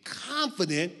 Be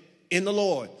confident in the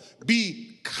Lord.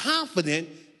 Be confident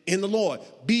in the Lord.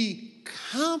 Be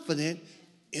confident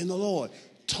in the Lord.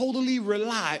 Totally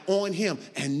rely on him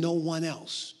and no one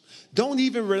else. Don't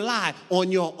even rely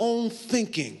on your own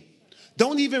thinking.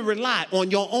 Don't even rely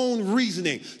on your own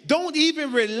reasoning. Don't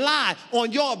even rely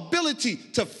on your ability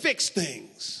to fix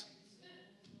things.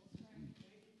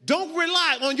 Don't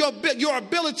rely on your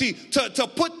ability to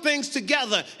put things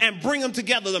together and bring them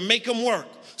together to make them work.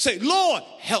 Say, Lord,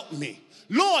 help me.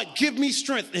 Lord, give me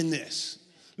strength in this.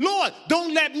 Lord,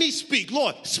 don't let me speak.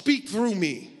 Lord, speak through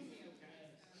me.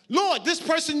 Lord, this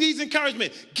person needs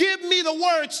encouragement. Give me the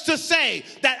words to say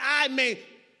that I may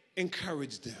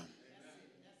encourage them.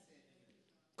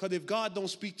 Because if God don't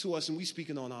speak to us and we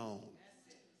speaking on our own,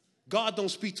 God don't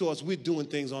speak to us, we're doing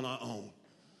things on our own.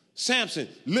 Samson,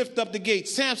 lift up the gate.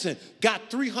 Samson got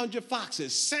 300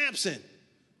 foxes. Samson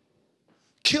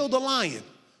killed a lion.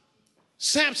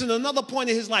 Samson, another point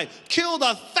in his life, killed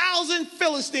 1,000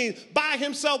 Philistines by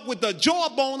himself with the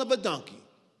jawbone of a donkey.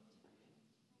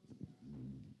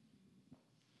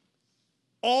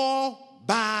 All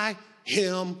by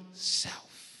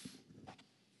himself.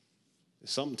 There's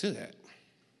something to that.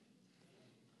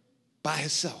 By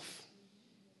himself.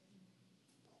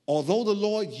 Although the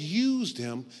Lord used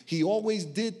him, he always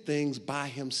did things by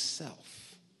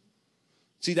himself.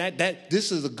 See,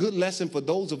 this is a good lesson for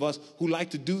those of us who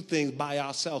like to do things by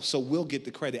ourselves, so we'll get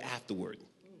the credit afterward.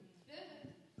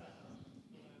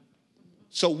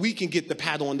 So we can get the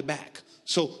pat on the back.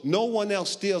 So no one else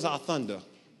steals our thunder.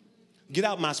 Get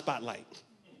out my spotlight.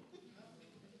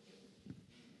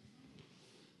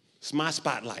 It's my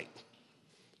spotlight.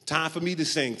 Time for me to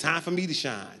sing. Time for me to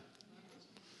shine.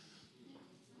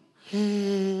 We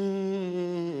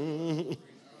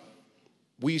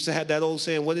used to have that old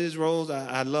saying, what is, Rose?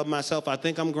 I love myself. I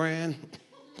think I'm grand.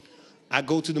 I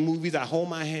go to the movies. I hold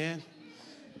my hand.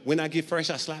 When I get fresh,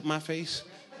 I slap my face.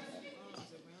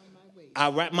 I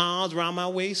wrap my arms around my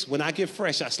waist. When I get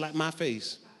fresh, I slap my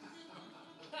face.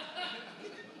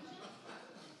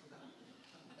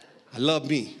 I love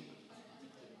me.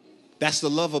 That's the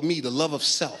love of me, the love of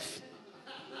self.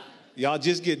 Y'all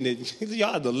just getting it.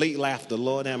 Y'all the late laughter.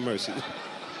 Lord have mercy.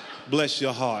 Bless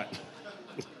your heart.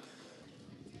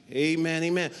 Amen,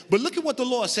 amen. But look at what the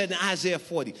Lord said in Isaiah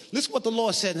 40. Listen to what the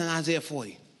Lord said in Isaiah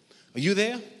 40. Are you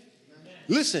there? Amen.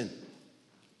 Listen.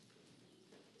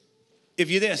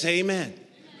 If you're there, say amen.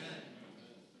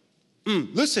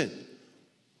 Listen.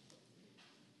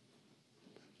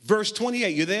 Verse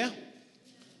 28. You there?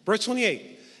 Verse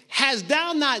 28. Hast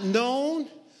thou not known?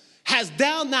 Hast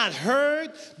thou not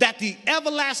heard that the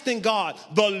everlasting God,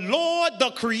 the Lord, the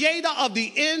creator of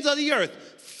the ends of the earth,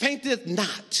 fainteth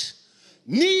not,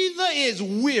 neither is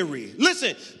weary.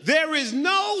 Listen, there is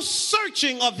no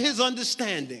searching of his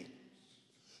understanding.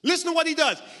 Listen to what he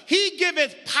does. He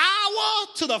giveth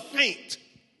power to the faint.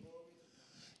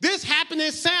 This happened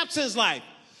in Samson's life.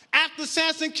 After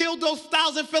Samson killed those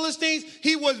 1,000 Philistines,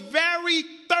 he was very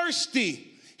thirsty.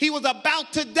 He was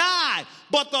about to die,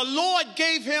 but the Lord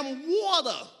gave him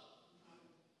water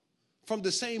from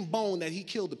the same bone that he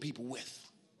killed the people with.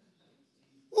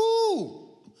 Ooh,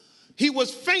 he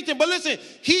was fainting, but listen,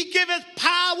 he giveth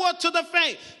power to the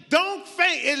faint. Don't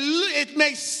faint. It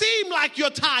may seem like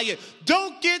you're tired.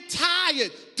 Don't get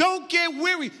tired. Don't get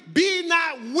weary. Be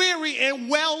not weary in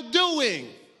well-doing.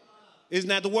 Isn't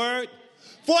that the word?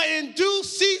 For in due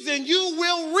season you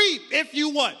will reap if you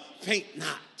what? Faint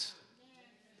not.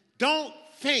 Don't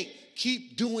faint.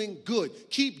 Keep doing good.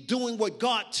 Keep doing what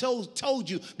God told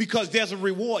you, because there's a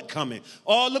reward coming.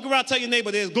 Oh, look around, tell your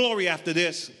neighbor there's glory after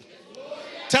this.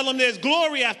 Tell them there's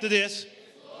glory after this.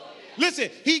 Listen,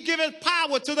 he giveth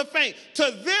power to the faint. To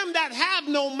them that have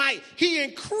no might, he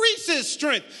increases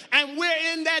strength. And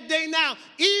we're in that day now.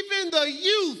 Even the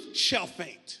youth shall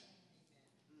faint.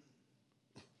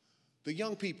 The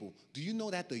young people, do you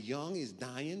know that the young is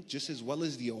dying just as well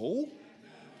as the old?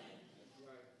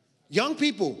 Young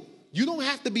people, you don't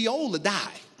have to be old to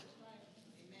die.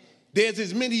 There's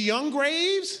as many young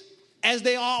graves as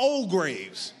there are old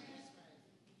graves.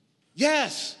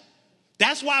 Yes.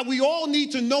 That's why we all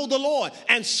need to know the Lord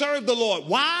and serve the Lord.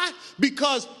 Why?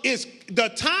 Because the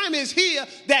time is here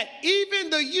that even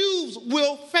the youths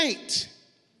will faint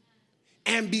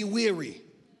and be weary.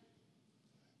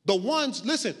 The ones,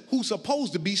 listen, who's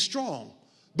supposed to be strong.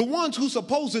 The ones who's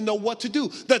supposed to know what to do.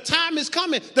 The time is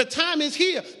coming. The time is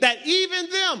here that even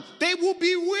them, they will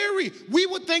be weary. We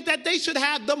would think that they should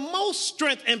have the most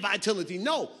strength and vitality.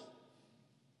 No.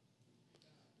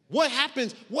 What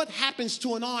happens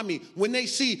to an army when they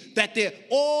see that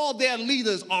all their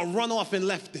leaders are run off and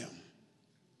left them?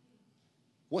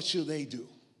 What should they do?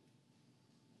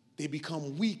 They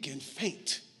become weak and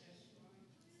faint.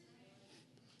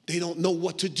 They don't know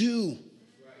what to do.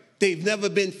 They've never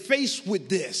been faced with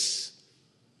this.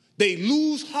 They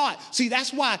lose heart. See,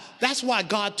 that's why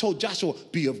God told Joshua,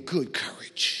 be of good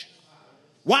courage.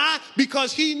 Why?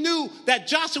 Because he knew that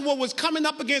Joshua was coming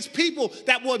up against people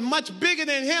that were much bigger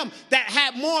than him, that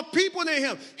had more people than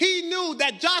him. He knew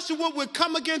that Joshua would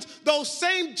come against those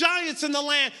same giants in the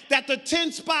land that the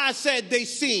 10 spies said they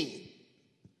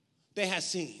had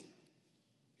seen.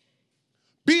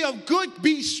 Be of good,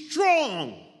 be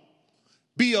strong.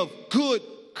 Be of good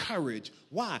courage.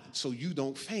 Why? So you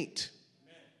don't faint.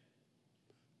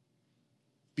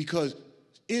 Because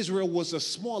Israel was the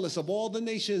smallest of all the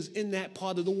nations in that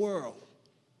part of the world.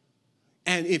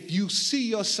 And if you see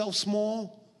yourself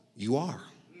small, you are.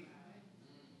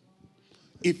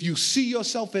 If you see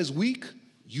yourself as weak,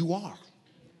 you are.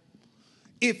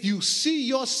 If you see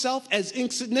yourself as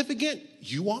insignificant,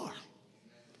 you are.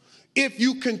 If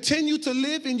you continue to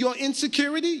live in your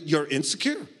insecurity, you're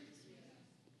insecure.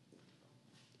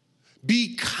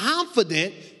 Be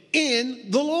confident in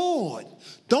the Lord.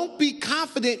 Don't be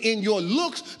confident in your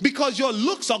looks, because your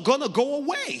looks are going to go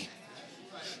away.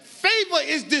 Favor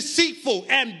is deceitful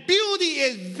and beauty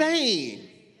is vain.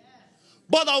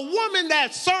 But a woman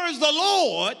that serves the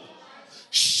Lord,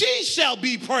 she shall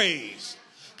be praised.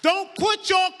 Don't put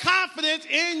your confidence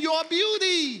in your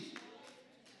beauty.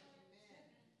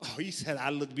 Oh, he said,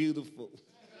 I look beautiful.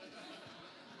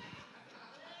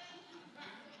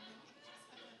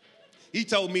 He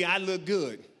told me I look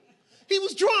good. He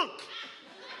was drunk.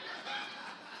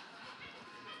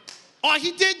 Or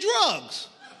he did drugs.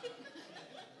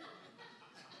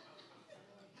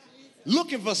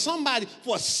 Looking for somebody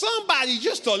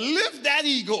just to lift that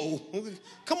ego.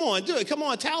 Come on, do it. Come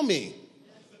on, tell me.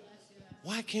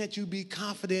 Why can't you be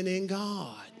confident in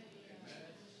God?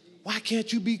 Why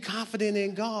can't you be confident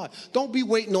in God? Don't be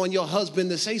waiting on your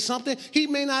husband to say something. He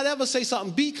may not ever say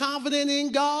something. Be confident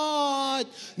in God.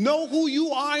 Know who you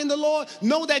are in the Lord.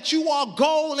 Know that you are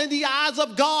gold in the eyes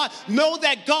of God. Know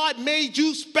that God made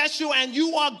you special and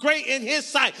you are great in his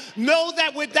sight. Know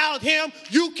that without him,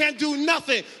 you can do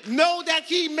nothing. Know that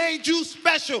he made you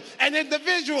special and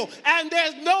individual, and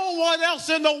there's no one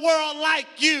else in the world like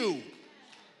you.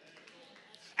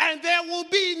 And there will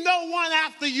be no one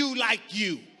after you like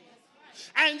you.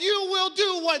 And you will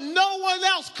do what no one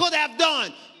else could have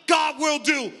done. God will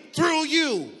do through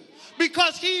you.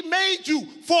 Because he made you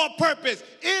for a purpose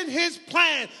in his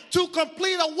plan to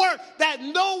complete a work that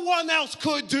no one else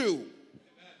could do.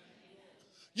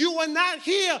 You are not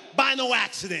here by no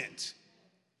accident.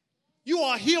 You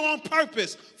are here on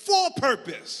purpose, for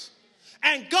purpose.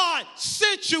 And God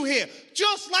sent you here,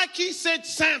 just like he sent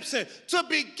Samson to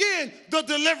begin the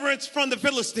deliverance from the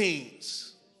Philistines.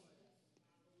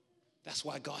 That's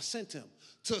why God sent him,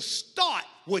 to start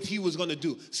what he was going to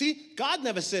do. See, God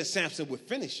never said Samson would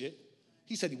finish it.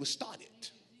 He said he would start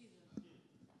it.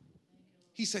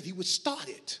 He said he would start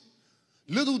it.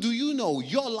 Little do you know,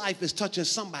 your life is touching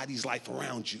somebody's life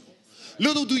around you.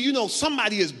 Little do you know,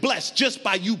 somebody is blessed just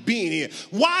by you being here.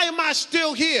 Why am I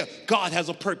still here? God has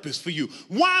a purpose for you.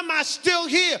 Why am I still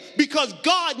here? Because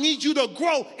God needs you to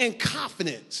grow in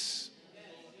confidence.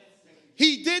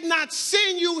 He did not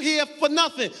send you here for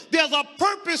nothing. There's a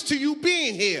purpose to you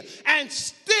being here. And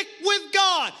stick with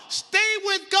God. Stay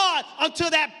with God until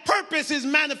that purpose is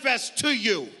manifest to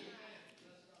you.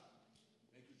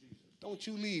 Don't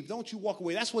you leave. Don't you walk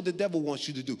away. That's what the devil wants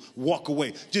you to do. Walk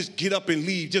away. Just get up and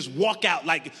leave. Just walk out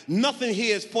like nothing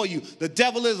here is for you. The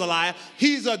devil is a liar.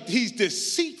 He's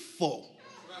deceitful.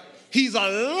 He's a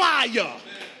liar.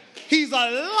 He's a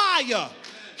liar.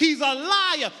 He's a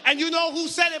liar. And you know who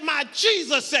said it? My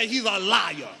Jesus said he's a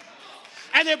liar.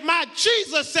 And if my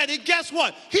Jesus said it, guess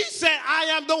what? He said, I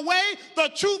am the way,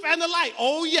 the truth, and the light.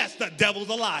 Oh, yes, the devil's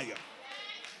a liar.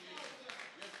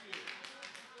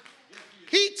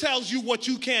 He tells you what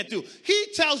you can't do. He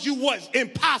tells you what's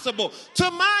impossible.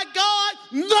 To my God,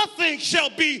 nothing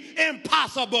shall be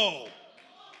impossible.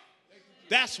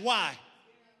 That's why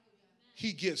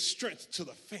he gives strength to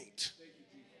the faint.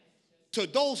 To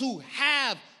those who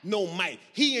have no might,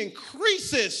 he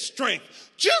increases strength.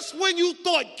 Just when you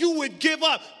thought you would give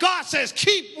up, God says,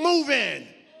 keep moving.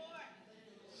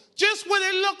 Just when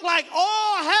it looked like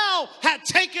all hell had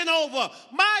taken over,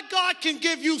 my God can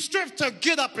give you strength to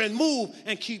get up and move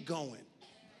and keep going.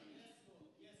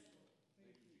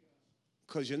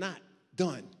 Because you're not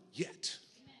done yet.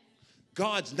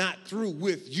 God's not through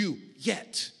with you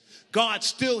yet. God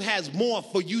still has more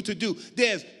for you to do.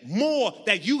 There's more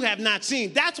that you have not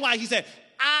seen. That's why he said,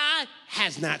 eye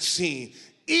has not seen,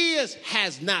 ears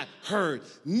has not heard,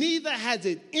 neither has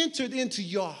it entered into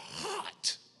your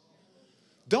heart.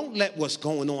 Don't let what's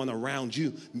going on around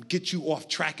you get you off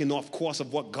track and off course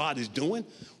of what God is doing.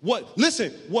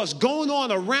 Listen, what's going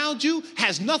on around you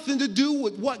has nothing to do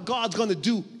with what God's going to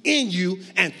do in you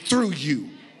and through you.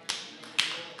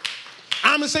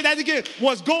 I'm going to say that again.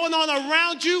 What's going on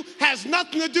around you has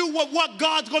nothing to do with what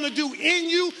God's going to do in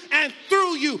you and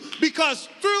through you, because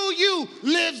through you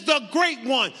lives the great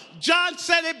one. John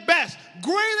said it best.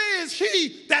 Greater is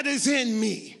he that is in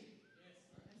me.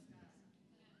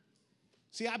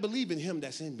 See, I believe in him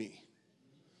that's in me.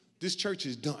 This church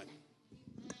is done.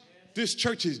 This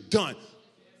church is done.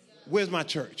 Where's my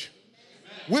church?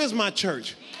 Where's my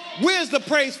church? Where's the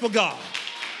praise for God?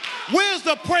 Where's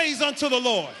the praise unto the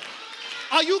Lord?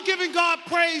 Are you giving God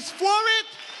praise for it?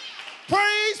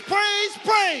 Praise, praise,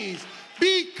 praise.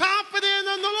 Be confident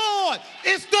man of the Lord,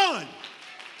 it's done.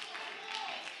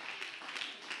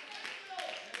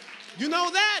 You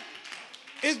know that?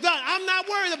 It's done. I'm not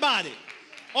worried about it.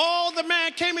 Oh, the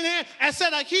man came in here and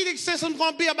said a heating system's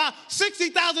going to be about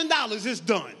 $60,000. It's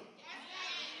done.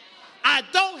 I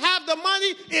don't have the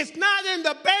money. It's not in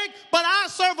the bank, but I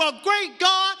serve a great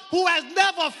God who has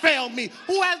never failed me,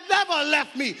 who has never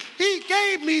left me. He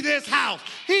gave me this house.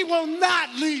 He will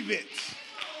not leave it.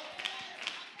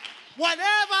 Whatever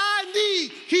I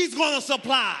need, he's going to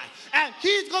supply. And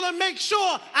he's going to make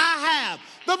sure I have.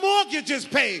 The mortgage is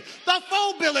paid. The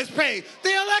phone bill is paid. The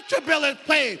electric bill is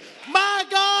paid. My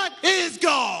God is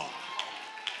God.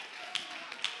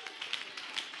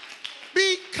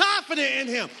 Be confident in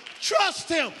him. Trust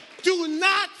him. Do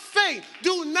not faint.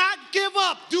 Do not give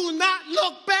up. Do not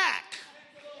look back.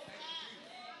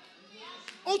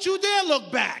 Don't you dare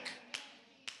look back.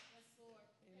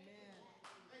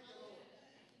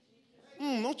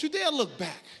 Don't you dare look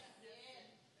back.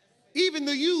 Even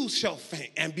the youths shall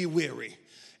faint and be weary,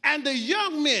 and the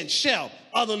young men shall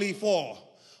utterly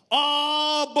fall.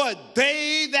 Oh, but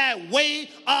they that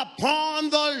wait upon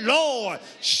the Lord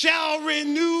shall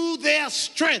renew their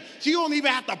strength. You don't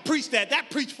even have to preach that. That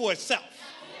preached for itself.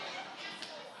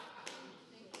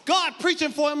 God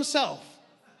preaching for himself.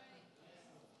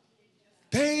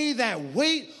 They that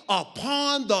wait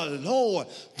upon the Lord.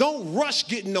 Don't rush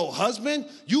getting no husband.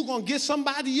 You're going to get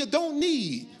somebody you don't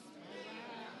need.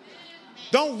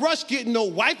 Don't rush getting no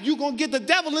wife. You're going to get the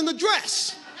devil in the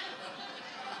dress.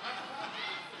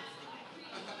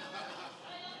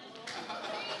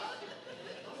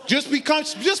 Just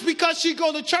because she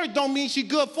go to church don't mean she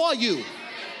good for you.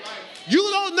 You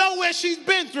don't know where she's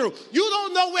been through. You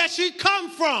don't know where she come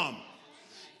from.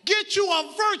 Get you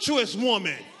a virtuous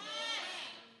woman.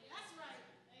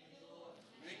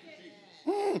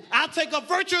 I'll take a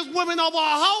virtuous woman over a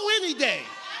hoe any day.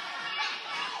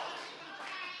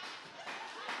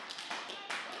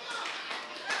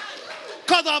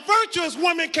 Because a virtuous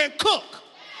woman can cook.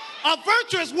 A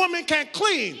virtuous woman can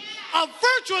clean. A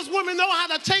virtuous woman knows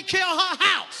how to take care of her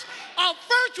house. A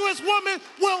virtuous woman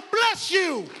will bless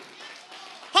you.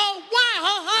 Her wife,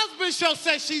 her husband shall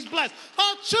say she's blessed.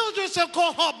 Her children shall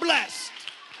call her blessed.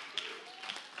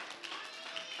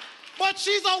 But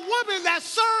she's a woman that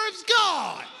serves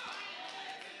God.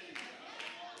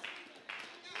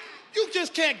 You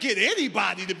just can't get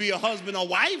anybody to be a husband or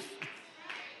wife.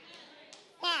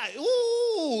 Why?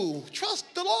 Ooh,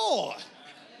 trust the Lord.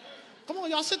 Come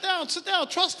on, y'all, sit down,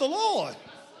 trust the Lord.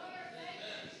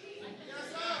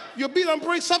 You'll be done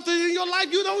bring something in your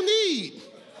life you don't need.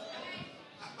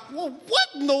 Well, what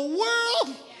in the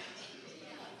world?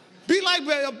 Be like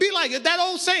that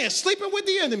old saying, sleeping with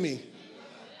the enemy.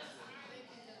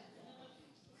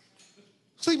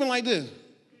 Sleeping like this.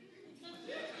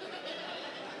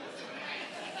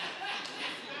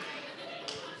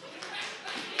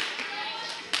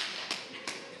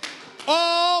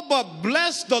 Oh, but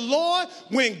bless the Lord.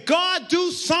 When God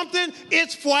do something,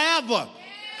 it's forever.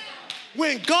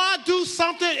 When God do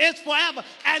something, it's forever.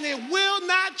 And it will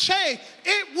not change.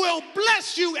 It will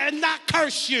bless you and not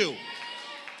curse you.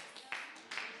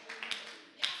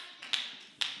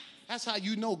 That's how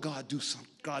you know God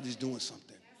is doing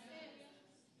something.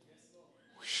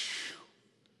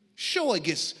 Sure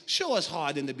it's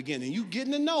hard in the beginning. You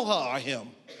getting to know her or him.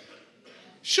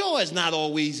 Sure it's not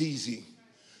always easy.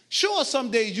 Sure some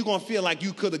days you're going to feel like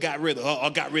you could have got rid of her or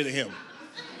got rid of him.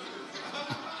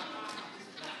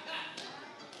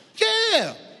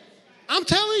 Yeah, I'm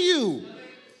telling you.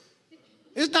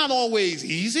 It's not always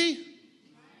easy.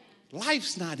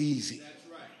 Life's not easy. That's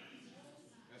right.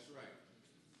 That's right.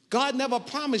 God never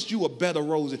promised you a bed of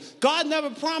roses. God never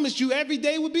promised you every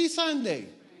day would be Sunday.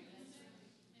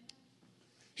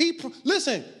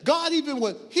 Listen, God even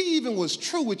was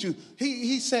true with you.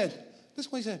 He said, this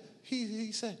is what he said.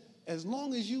 He said, as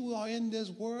long as you are in this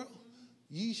world,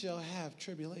 ye shall have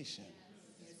tribulation.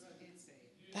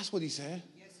 That's what he said.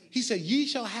 He said, ye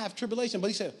shall have tribulation.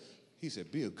 But he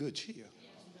said, be of good cheer.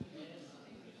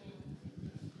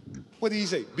 What did he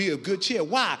say? Be of good cheer.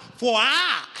 Why? For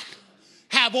I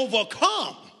have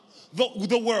overcome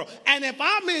the world. And if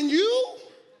I'm in you,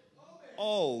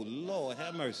 oh, Lord,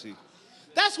 have mercy.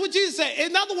 That's what Jesus said.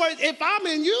 In other words, if I'm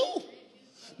in you,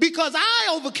 because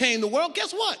I overcame the world,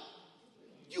 guess what?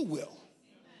 You will.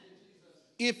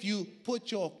 If you put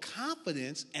your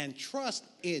confidence and trust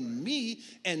in me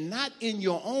and not in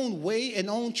your own way and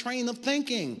own train of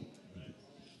thinking.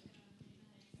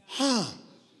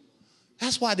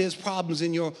 That's why there's problems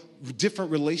in your different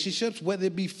relationships, whether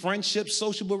it be friendships,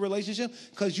 sociable relationships,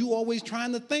 because you're always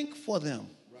trying to think for them.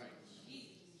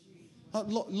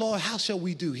 Lord, how shall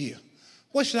we do here?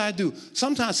 What should I do?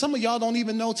 Sometimes some of y'all don't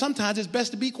even know. Sometimes it's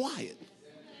best to be quiet.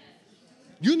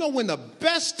 You know when the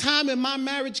best time in my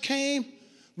marriage came?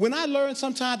 When I learned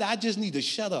sometimes that I just need to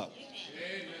shut up.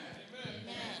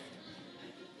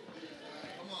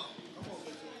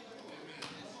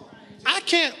 I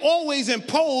can't always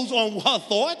impose on her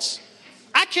thoughts.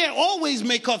 I can't always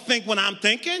make her think when I'm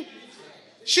thinking.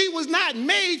 She was not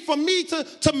made for me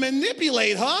to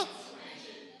manipulate her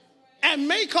and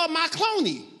make her my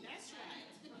cloney.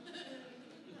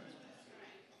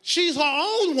 She's her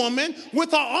own woman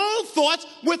with her own thoughts,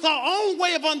 with her own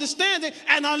way of understanding.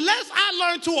 And unless I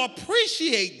learn to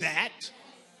appreciate that,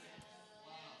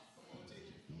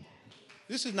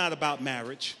 this is not about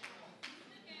marriage,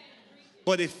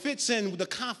 but it fits in with the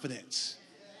confidence.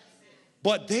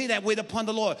 But they that wait upon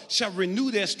the Lord shall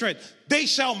renew their strength. They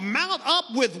shall mount up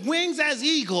with wings as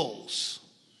eagles.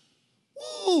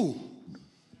 Woo!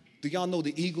 Do y'all know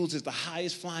the eagles is the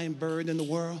highest flying bird in the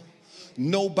world?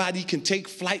 Nobody can take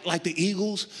flight like the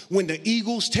eagles. When the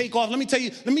eagles take off, let me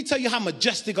tell you how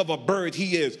majestic of a bird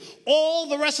he is. All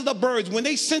the rest of the birds, when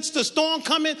they sense the storm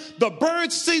coming, the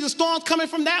birds see the storm coming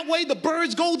from that way, the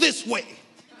birds go this way.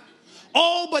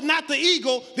 Oh, but not the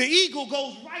eagle. The eagle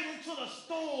goes right into the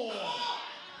storm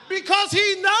because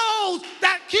he knows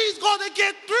that he's going to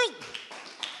get through.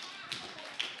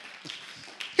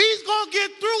 He's going to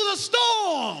get through the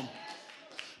storm.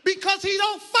 Because he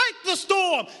don't fight the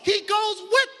storm. He goes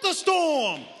with the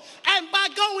storm. And by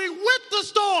going with the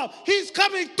storm, he's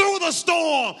coming through the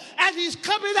storm. And he's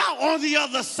coming out on the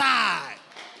other side.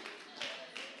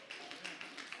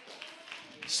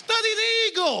 Study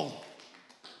the eagle.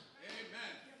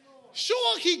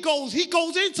 Sure, he goes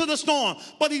into the storm,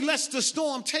 but he lets the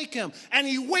storm take him. And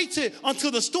he waits it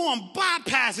until the storm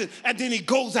bypasses, and then he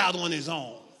goes out on his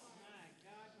own.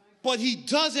 But he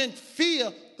doesn't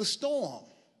fear the storm.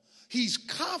 He's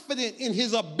confident in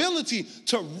his ability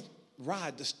to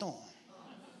ride the storm.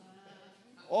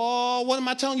 Oh, what am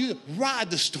I telling you? Ride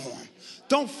the storm.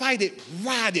 Don't fight it.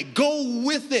 Ride it. Go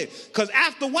with it. Because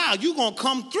after a while, you're going to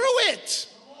come through it.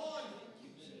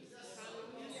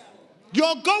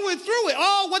 You're going through it.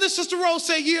 Oh, what did Sister Rose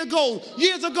say years ago?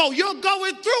 You're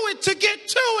going through it to get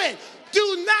to it.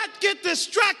 Do not get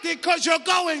distracted because you're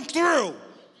going through.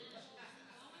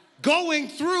 Going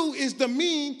through is the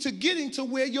mean to getting to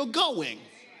where you're going.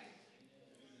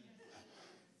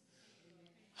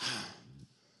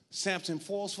 Samson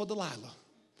falls for Delilah.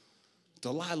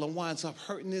 Delilah winds up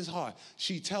hurting his heart.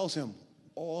 She tells him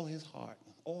all his heart.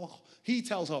 He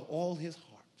tells her all his heart.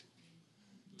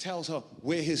 Tells her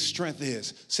where his strength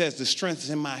is. Says the strength is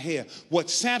in my hair. What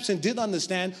Samson didn't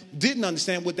understand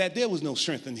was that there was no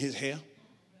strength in his hair.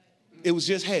 It was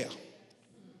just hair.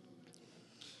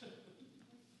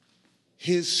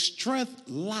 His strength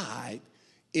lied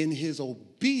in his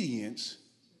obedience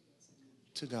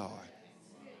to God.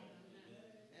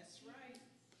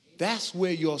 That's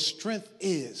where your strength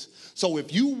is. So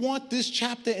if you want this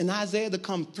chapter in Isaiah to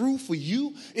come through for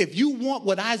you, if you want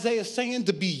what Isaiah is saying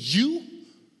to be you,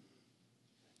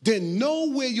 then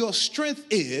know where your strength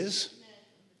is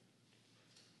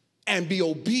and be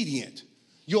obedient.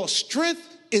 Your strength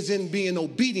is in being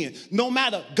obedient. No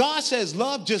matter, God says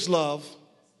love, just love.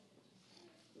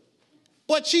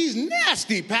 But she's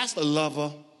nasty, Pastor, love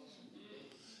her.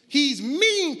 He's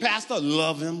mean, Pastor,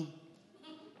 love him.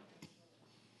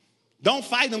 Don't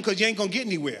fight him because you ain't going to get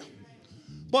anywhere.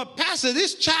 But Pastor,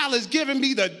 this child is giving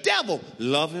me the devil.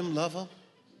 Love him, love her.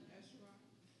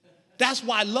 That's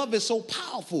why love is so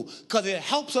powerful, because it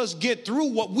helps us get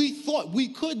through what we thought we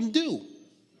couldn't do.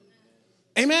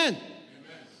 Amen.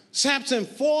 Samson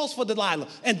falls for Delilah,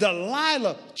 and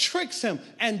Delilah tricks him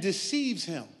and deceives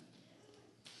him.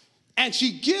 And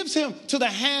she gives him to the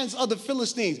hands of the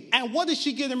Philistines. And what did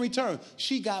she get in return?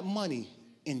 She got money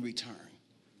in return.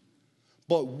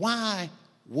 But why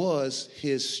was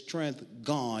his strength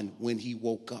gone when he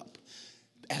woke up?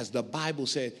 As the Bible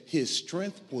said, his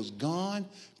strength was gone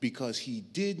because he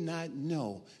did not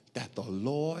know that the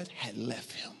Lord had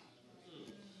left him.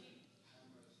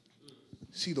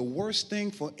 See, the worst thing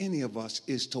for any of us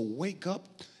is to wake up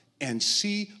and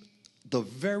see the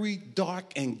very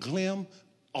dark and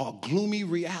gloomy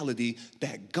reality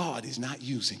that God is not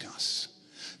using us.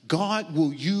 God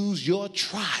will use your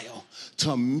trial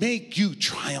to make you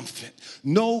triumphant.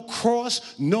 No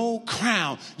cross, no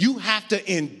crown. You have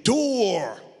to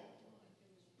endure.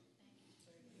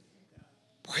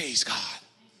 Praise God.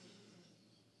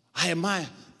 I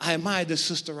admire this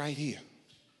sister right here.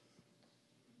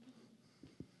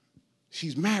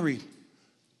 She's married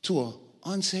to an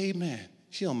unsaved man.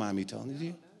 She don't mind me telling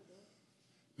you.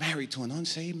 Married to an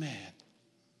unsaved man.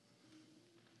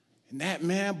 And that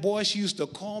man, boy, she used to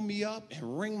call me up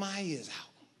and wring my ears out.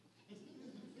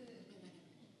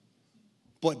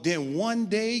 But then one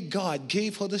day, God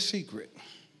gave her the secret.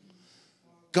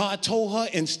 God told her,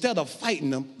 instead of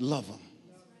fighting them, love him.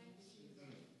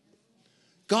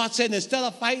 God said, instead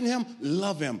of fighting him,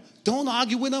 love him. Don't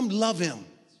argue with him, love him.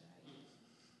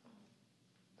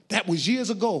 That was years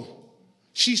ago.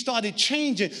 She started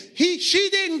changing. She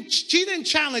didn't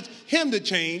challenge him to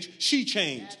change. She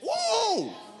changed.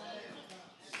 Whoa!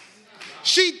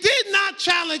 She did not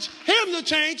challenge him to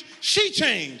change. She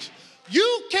changed.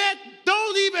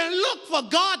 Don't even look for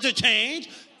God to change.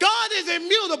 God is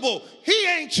immutable. He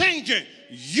ain't changing.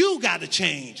 You got to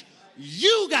change.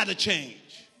 You got to change.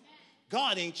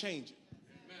 God ain't changing.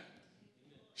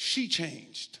 She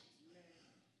changed.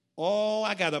 Oh,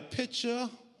 I got a picture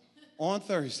on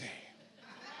Thursday.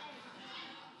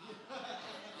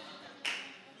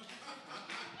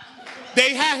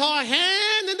 They had her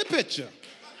hand in the picture.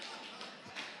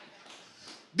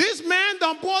 This man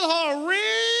done bought her a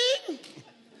ring.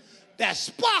 That's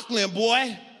sparkling,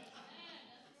 boy.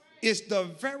 It's the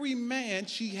very man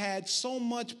she had so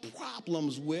much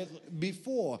problems with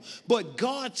before. But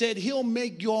God said he'll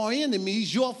make your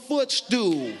enemies your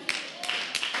footstool.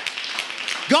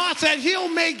 God said he'll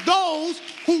make those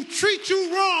who treat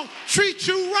you wrong treat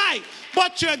you right.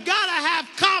 But you got to have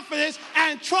confidence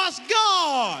and trust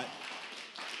God.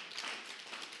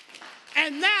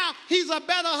 And now he's a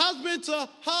better husband to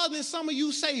her than some of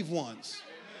you saved ones.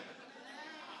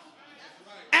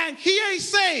 And he ain't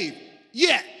saved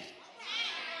yet.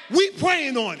 We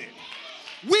praying on it.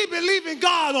 We believe in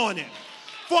God on it.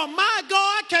 For my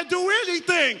God can do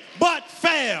anything but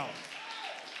fail.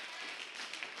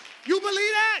 You believe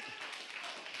that?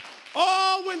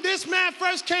 Oh, when this man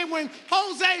first came, when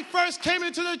Jose first came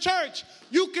into the church,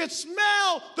 you could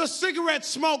smell the cigarette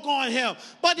smoke on him.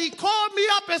 But he called me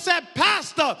up and said,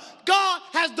 Pastor, God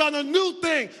has done a new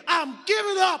thing. I'm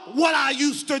giving up what I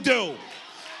used to do.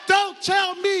 Don't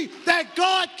tell me that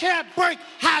God can't break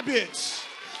habits.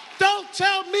 Don't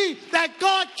tell me that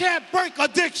God can't break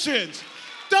addictions.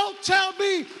 Don't tell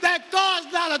me that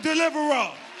God's not a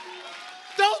deliverer.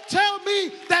 Don't tell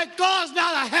me that God's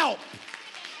not a help.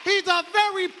 He's a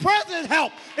very present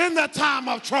help in the time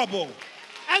of trouble.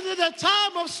 And in the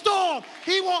time of storm,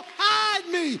 he will hide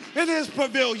me in his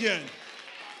pavilion.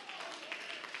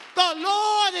 The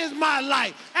Lord is my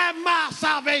light and my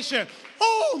salvation.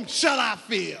 Whom shall I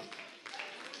fear?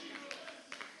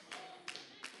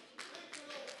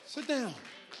 Sit down.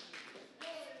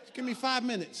 Give me 5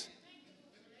 minutes.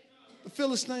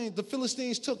 The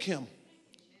Philistines took him.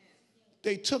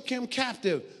 They took him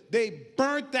captive. They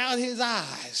burnt out his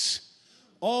eyes.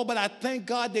 Oh, but I thank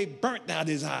God they burnt out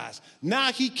his eyes.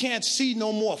 Now he can't see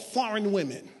no more foreign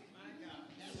women.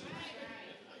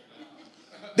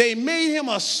 They made him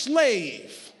a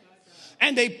slave.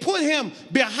 And they put him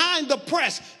behind the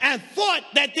press and thought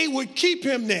that they would keep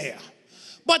him there.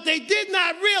 But they did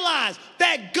not realize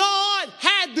that God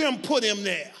had them put him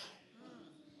there.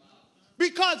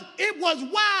 Because it was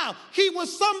while he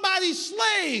was somebody's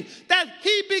slave that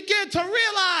he began to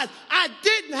realize, I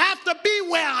didn't have to be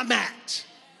where I'm at.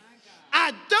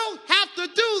 I don't have to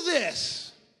do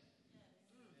this.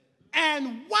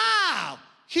 And while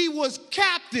he was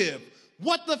captive,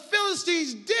 what the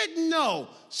Philistines didn't know,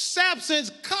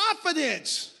 Samson's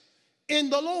confidence in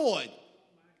the Lord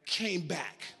came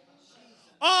back.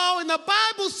 Oh, and the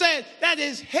Bible said that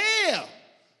his hair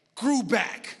grew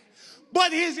back,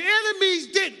 but his enemies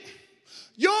didn't.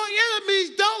 Your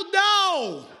enemies don't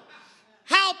know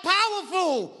how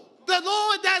powerful the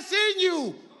Lord that's in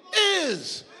you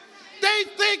is. They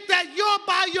think that you're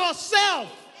by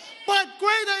yourself, but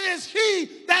greater is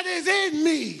he that is in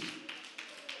me.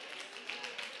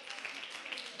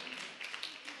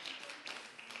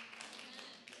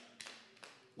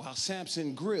 While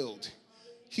Samson grilled,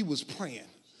 he was praying.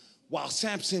 While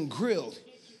Samson grilled,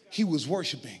 he was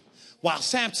worshiping. While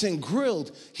Samson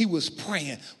grilled, he was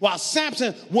praying. While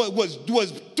Samson was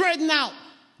threading out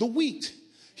the wheat,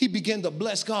 he began to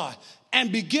bless God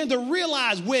and began to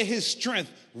realize where his strength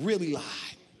really lied.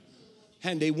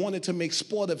 And they wanted to make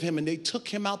sport of him, and they took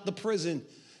him out the prison,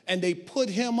 and they put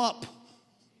him up,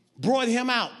 brought him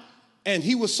out. And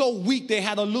he was so weak, they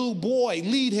had a little boy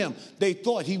lead him. They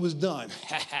thought he was done.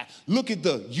 Look at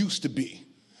the used to be.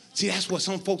 See, that's what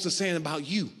some folks are saying about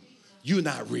you. You're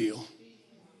not real.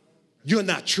 You're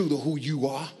not true to who you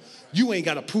are. You ain't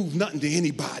got to prove nothing to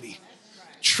anybody.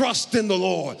 Trust in the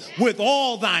Lord with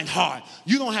all thine heart.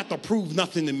 You don't have to prove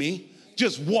nothing to me.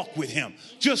 Just walk with him.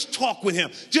 Just talk with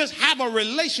him. Just have a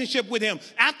relationship with him.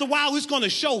 After a while, he's going to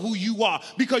show who you are,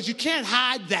 because you can't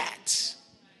hide that.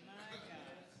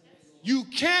 You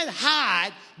can't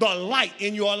hide the light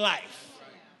in your life.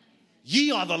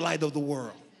 Ye are the light of the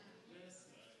world.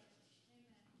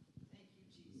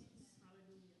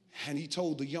 And he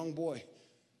told the young boy,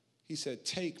 he said,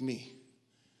 take me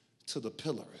to the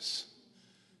pillars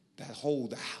that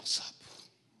hold the house up.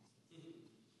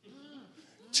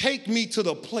 Take me to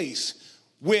the place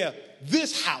where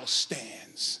this house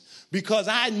stands, because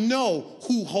I know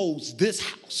who holds this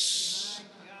house.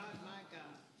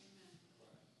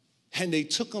 And they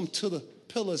took him to the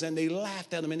pillars and they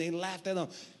laughed at him and they laughed at him.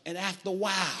 And after a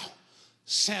while,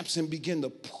 Samson began to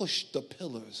push the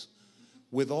pillars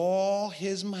with all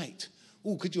his might.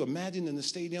 Ooh, could you imagine in the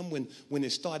stadium when it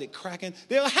started cracking?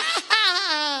 They were, ha, ha,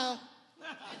 ha.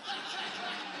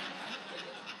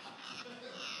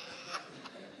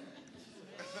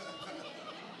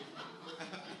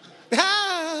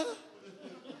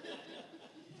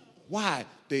 Why?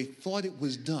 They thought it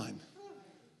was done.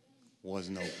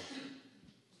 Wasn't over.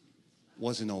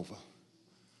 Wasn't over.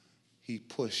 He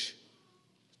pushed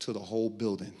till the whole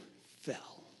building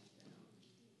fell.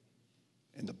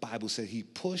 And the Bible said he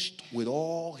pushed with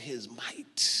all his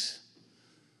might.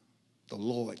 The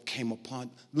Lord came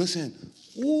upon, listen,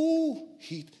 ooh,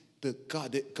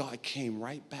 God came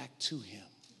right back to him.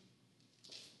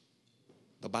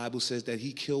 The Bible says that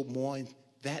he killed more in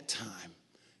that time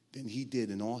than he did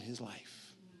in all his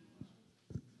life,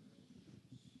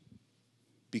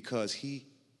 because he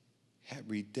had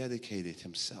rededicated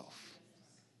himself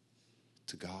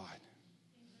to God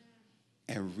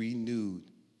and renewed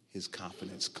his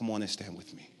confidence. Come on and stand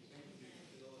with me.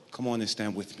 Come on and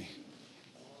stand with me.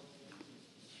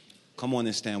 Come on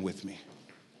and stand with me.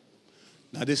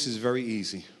 Now, this is very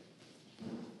easy.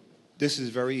 This is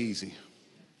very easy.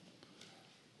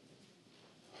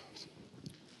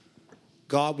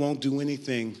 God won't do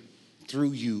anything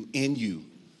through you, in you,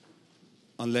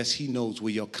 unless he knows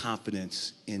where your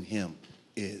confidence in him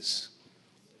is.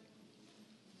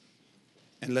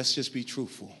 And let's just be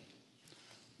truthful.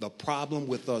 The problem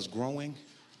with us growing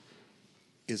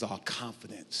is our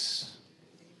confidence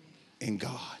in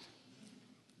God.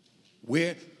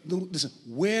 Where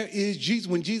is Jesus?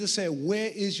 When Jesus said, where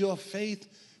is your faith?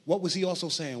 What was he also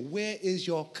saying? Where is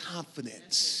your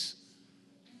confidence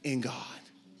in God?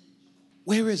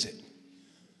 Where is it?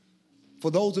 For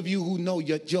those of you who know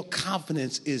your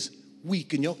confidence is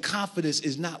weak and your confidence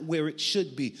is not where it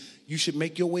should be, you should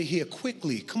make your way here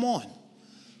quickly. Come on.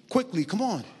 Quickly, come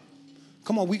on.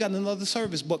 Come on, we got another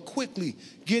service, but quickly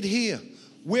get here.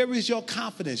 Where is your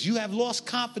confidence? You have lost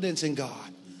confidence in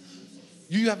God.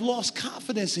 You have lost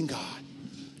confidence in God.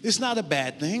 It's not a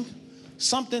bad thing.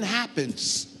 Something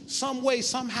happens. Some way,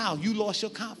 somehow, you lost your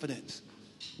confidence.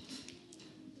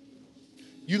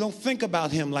 You don't think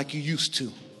about him like you used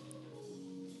to.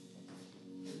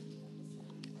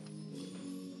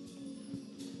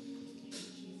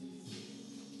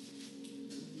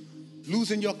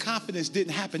 Losing your confidence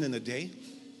didn't happen in a day.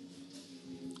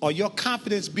 Or your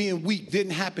confidence being weak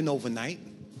didn't happen overnight.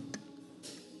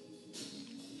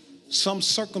 Some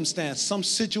circumstance, some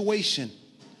situation,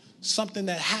 something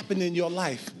that happened in your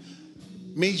life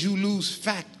made you lose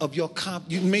sight of your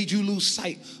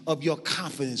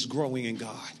confidence growing in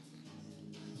God.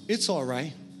 It's all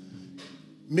right.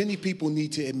 Many people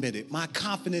need to admit it. My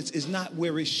confidence is not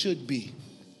where it should be.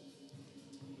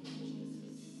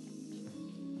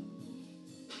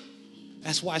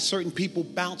 That's why certain people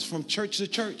bounce from church to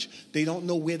church. They don't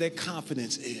know where their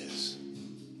confidence is.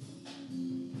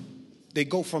 They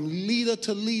go from leader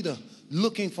to leader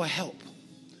looking for help,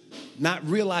 not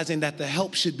realizing that the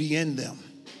help should be in them.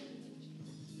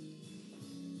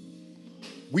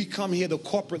 We come here to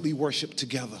corporately worship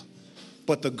together,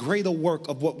 but the greater work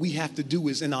of what we have to do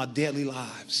is in our daily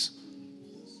lives.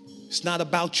 It's not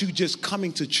about you just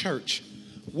coming to church.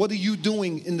 What are you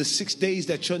doing in the 6 days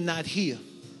that you're not here?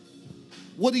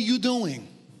 What are you doing?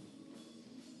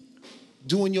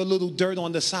 Doing your little dirt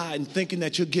on the side and thinking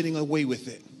that you're getting away with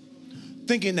it.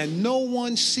 Thinking that no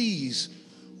one sees,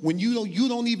 when you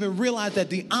don't even realize that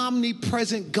the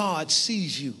omnipresent God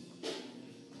sees you.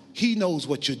 He knows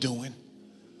what you're doing.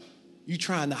 You're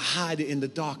trying to hide it in the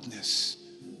darkness.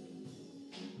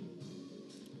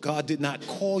 God did not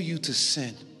call you to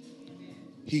sin.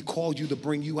 He called you to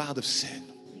bring you out of sin.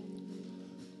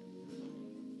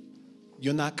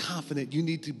 You're not confident. You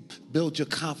need to build your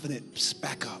confidence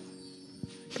back up.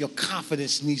 Your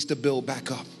confidence needs to build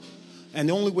back up. And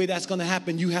the only way that's going to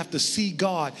happen, you have to see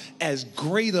God as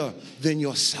greater than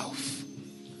yourself.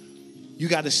 You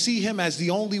got to see him as the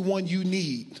only one you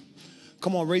need.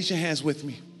 Come on, raise your hands with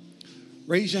me.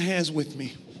 Raise your hands with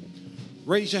me.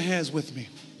 Raise your hands with me.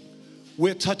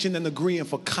 We're touching and agreeing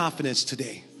for confidence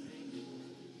today.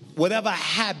 whatever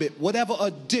habit, whatever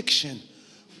addiction,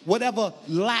 whatever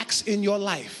lacks in your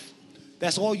life.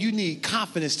 That's all you need,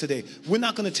 confidence today. We're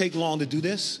not going to take long to do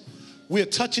this. We're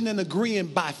touching and agreeing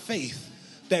by faith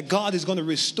that God is going to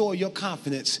restore your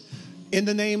confidence in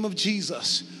the name of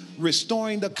Jesus.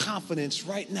 Restoring the confidence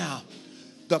right now.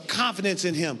 The confidence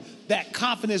in him. That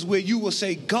confidence where you will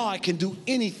say, God can do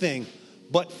anything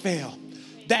but fail.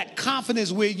 That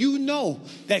confidence where you know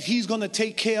that he's going to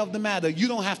take care of the matter. You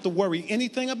don't have to worry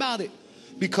anything about it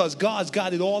because God's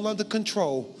got it all under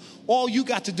control. All you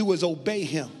got to do is obey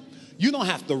him. You don't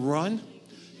have to run.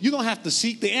 You don't have to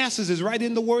seek. The answers is right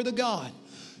in the word of God.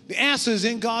 The answer is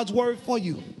in God's word for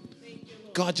you.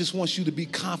 God just wants you to be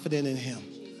confident in him.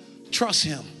 Trust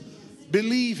him.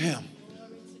 Believe him.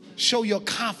 Show your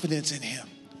confidence in him.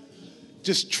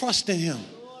 Just trust in him.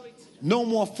 No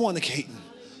more fornicating.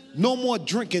 No more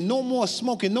drinking. No more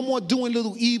smoking. No more doing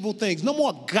little evil things. No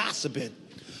more gossiping.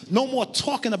 No more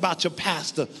talking about your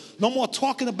pastor. No more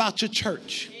talking about your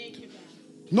church.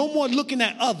 No more looking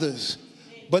at others.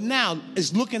 But now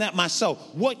it's looking at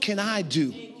myself. What can I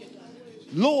do?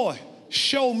 Lord,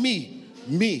 show me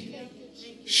me.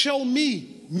 Show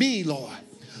me me, Lord.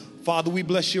 Father, we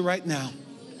bless you right now.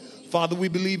 Father, we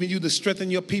believe in you to strengthen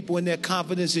your people in their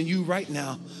confidence in you right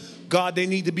now. God, they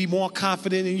need to be more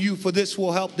confident in you, for this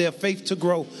will help their faith to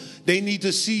grow. They need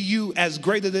to see you as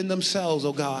greater than themselves,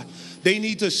 oh God. They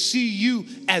need to see you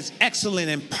as excellent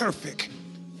and perfect.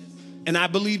 And I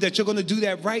believe that you're going to do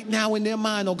that right now in their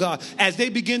mind, oh God, as they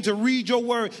begin to read your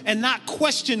word and not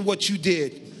question what you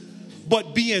did,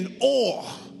 but be in awe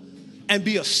and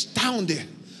be astounded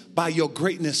by your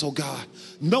greatness, oh God,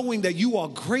 knowing that you are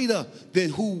greater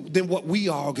than what we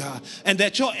are, oh God, and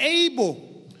that you're able,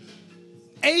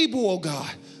 oh God,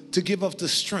 to give us the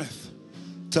strength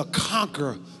to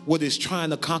conquer what is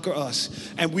trying to conquer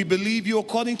us. And we believe you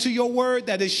according to your word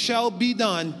that it shall be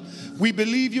done. We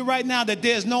believe you right now that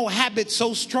there's no habit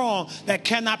so strong that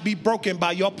cannot be broken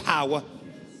by your power.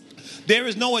 There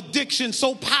is no addiction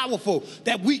so powerful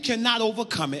that we cannot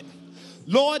overcome it.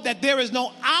 Lord, that there is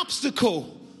no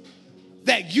obstacle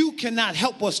that you cannot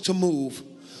help us to move.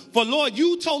 For Lord,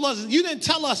 you told us, you didn't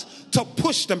tell us to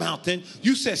push the mountain.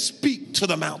 You said speak to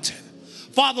the mountain.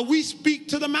 Father, we speak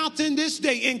to the mountain this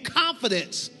day in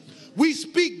confidence. We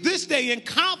speak this day in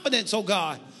confidence, oh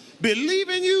God. Believe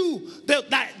in you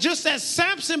that just as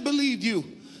Samson believed you,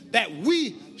 that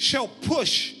we shall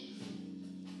push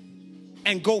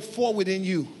and go forward in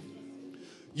you.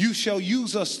 You shall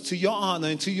use us to your honor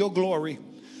and to your glory.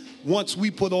 Once we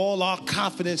put all our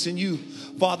confidence in you,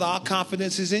 Father, our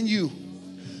confidence is in you.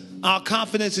 Our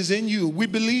confidence is in you. We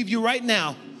believe you right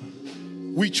now.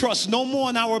 We trust no more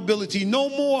in our ability, no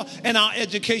more in our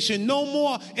education, no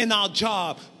more in our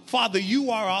job. Father,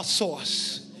 you are our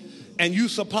source, and you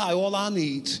supply all our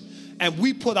needs. And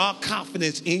we put our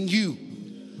confidence in you.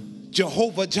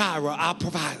 Jehovah Jireh, our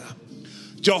provider.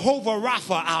 Jehovah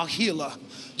Rapha, our healer.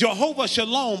 Jehovah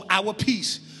Shalom, our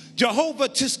peace. Jehovah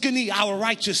Tiskani, our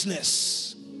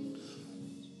righteousness.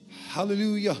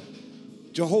 Hallelujah.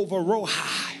 Jehovah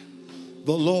Rohi,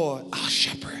 the Lord, our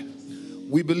shepherd.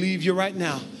 We believe you right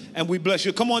now, and we bless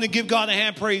you. Come on and give God a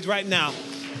hand praise right now.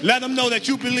 Let him know that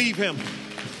you believe him.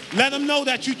 Let him know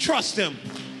that you trust him.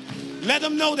 Let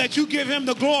him know that you give him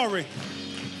the glory.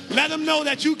 Let him know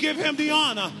that you give him the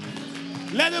honor.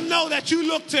 Let him know that you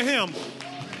look to him.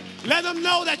 Let him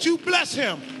know that you bless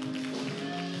him.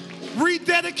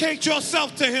 Rededicate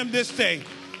yourself to him this day.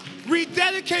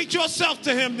 Rededicate yourself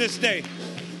to him this day.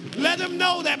 Let him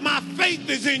know that my faith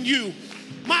is in you.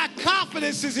 My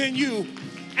confidence is in you.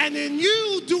 And in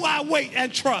you do I wait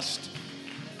and trust.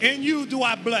 In you do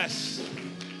I bless.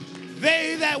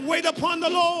 They that wait upon the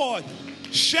Lord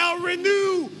shall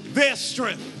renew their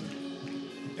strength.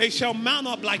 They shall mount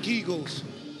up like eagles.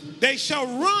 They shall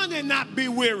run and not be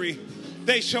weary.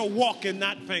 They shall walk and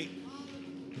not faint.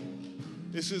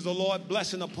 This is the Lord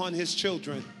blessing upon his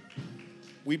children.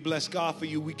 We bless God for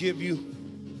you. We give you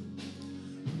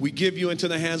into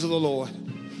the hands of the Lord.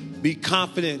 Be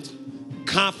confident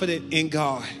in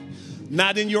God.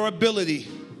 Not in your ability,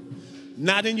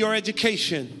 not in your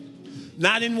education,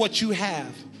 not in what you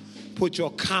have. Put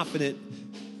your confidence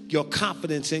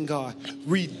in God.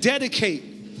 Rededicate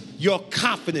your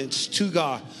confidence to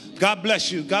God. God bless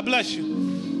you. God bless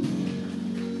you.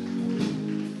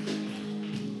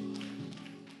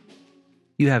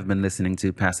 You have been listening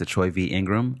to Pastor Troy V.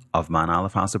 Ingram of Mount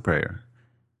Olive House of Prayer.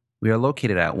 We are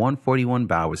located at 141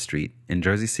 Bauer Street in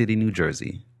Jersey City, New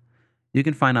Jersey. You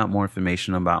can find out more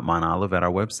information about Mount Olive at our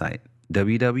website,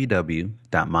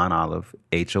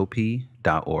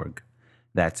 www.mountolivehop.org.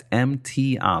 That's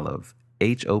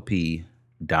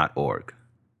mtolivehop.org.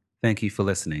 Thank you for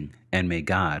listening, and may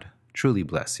God truly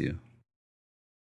bless you.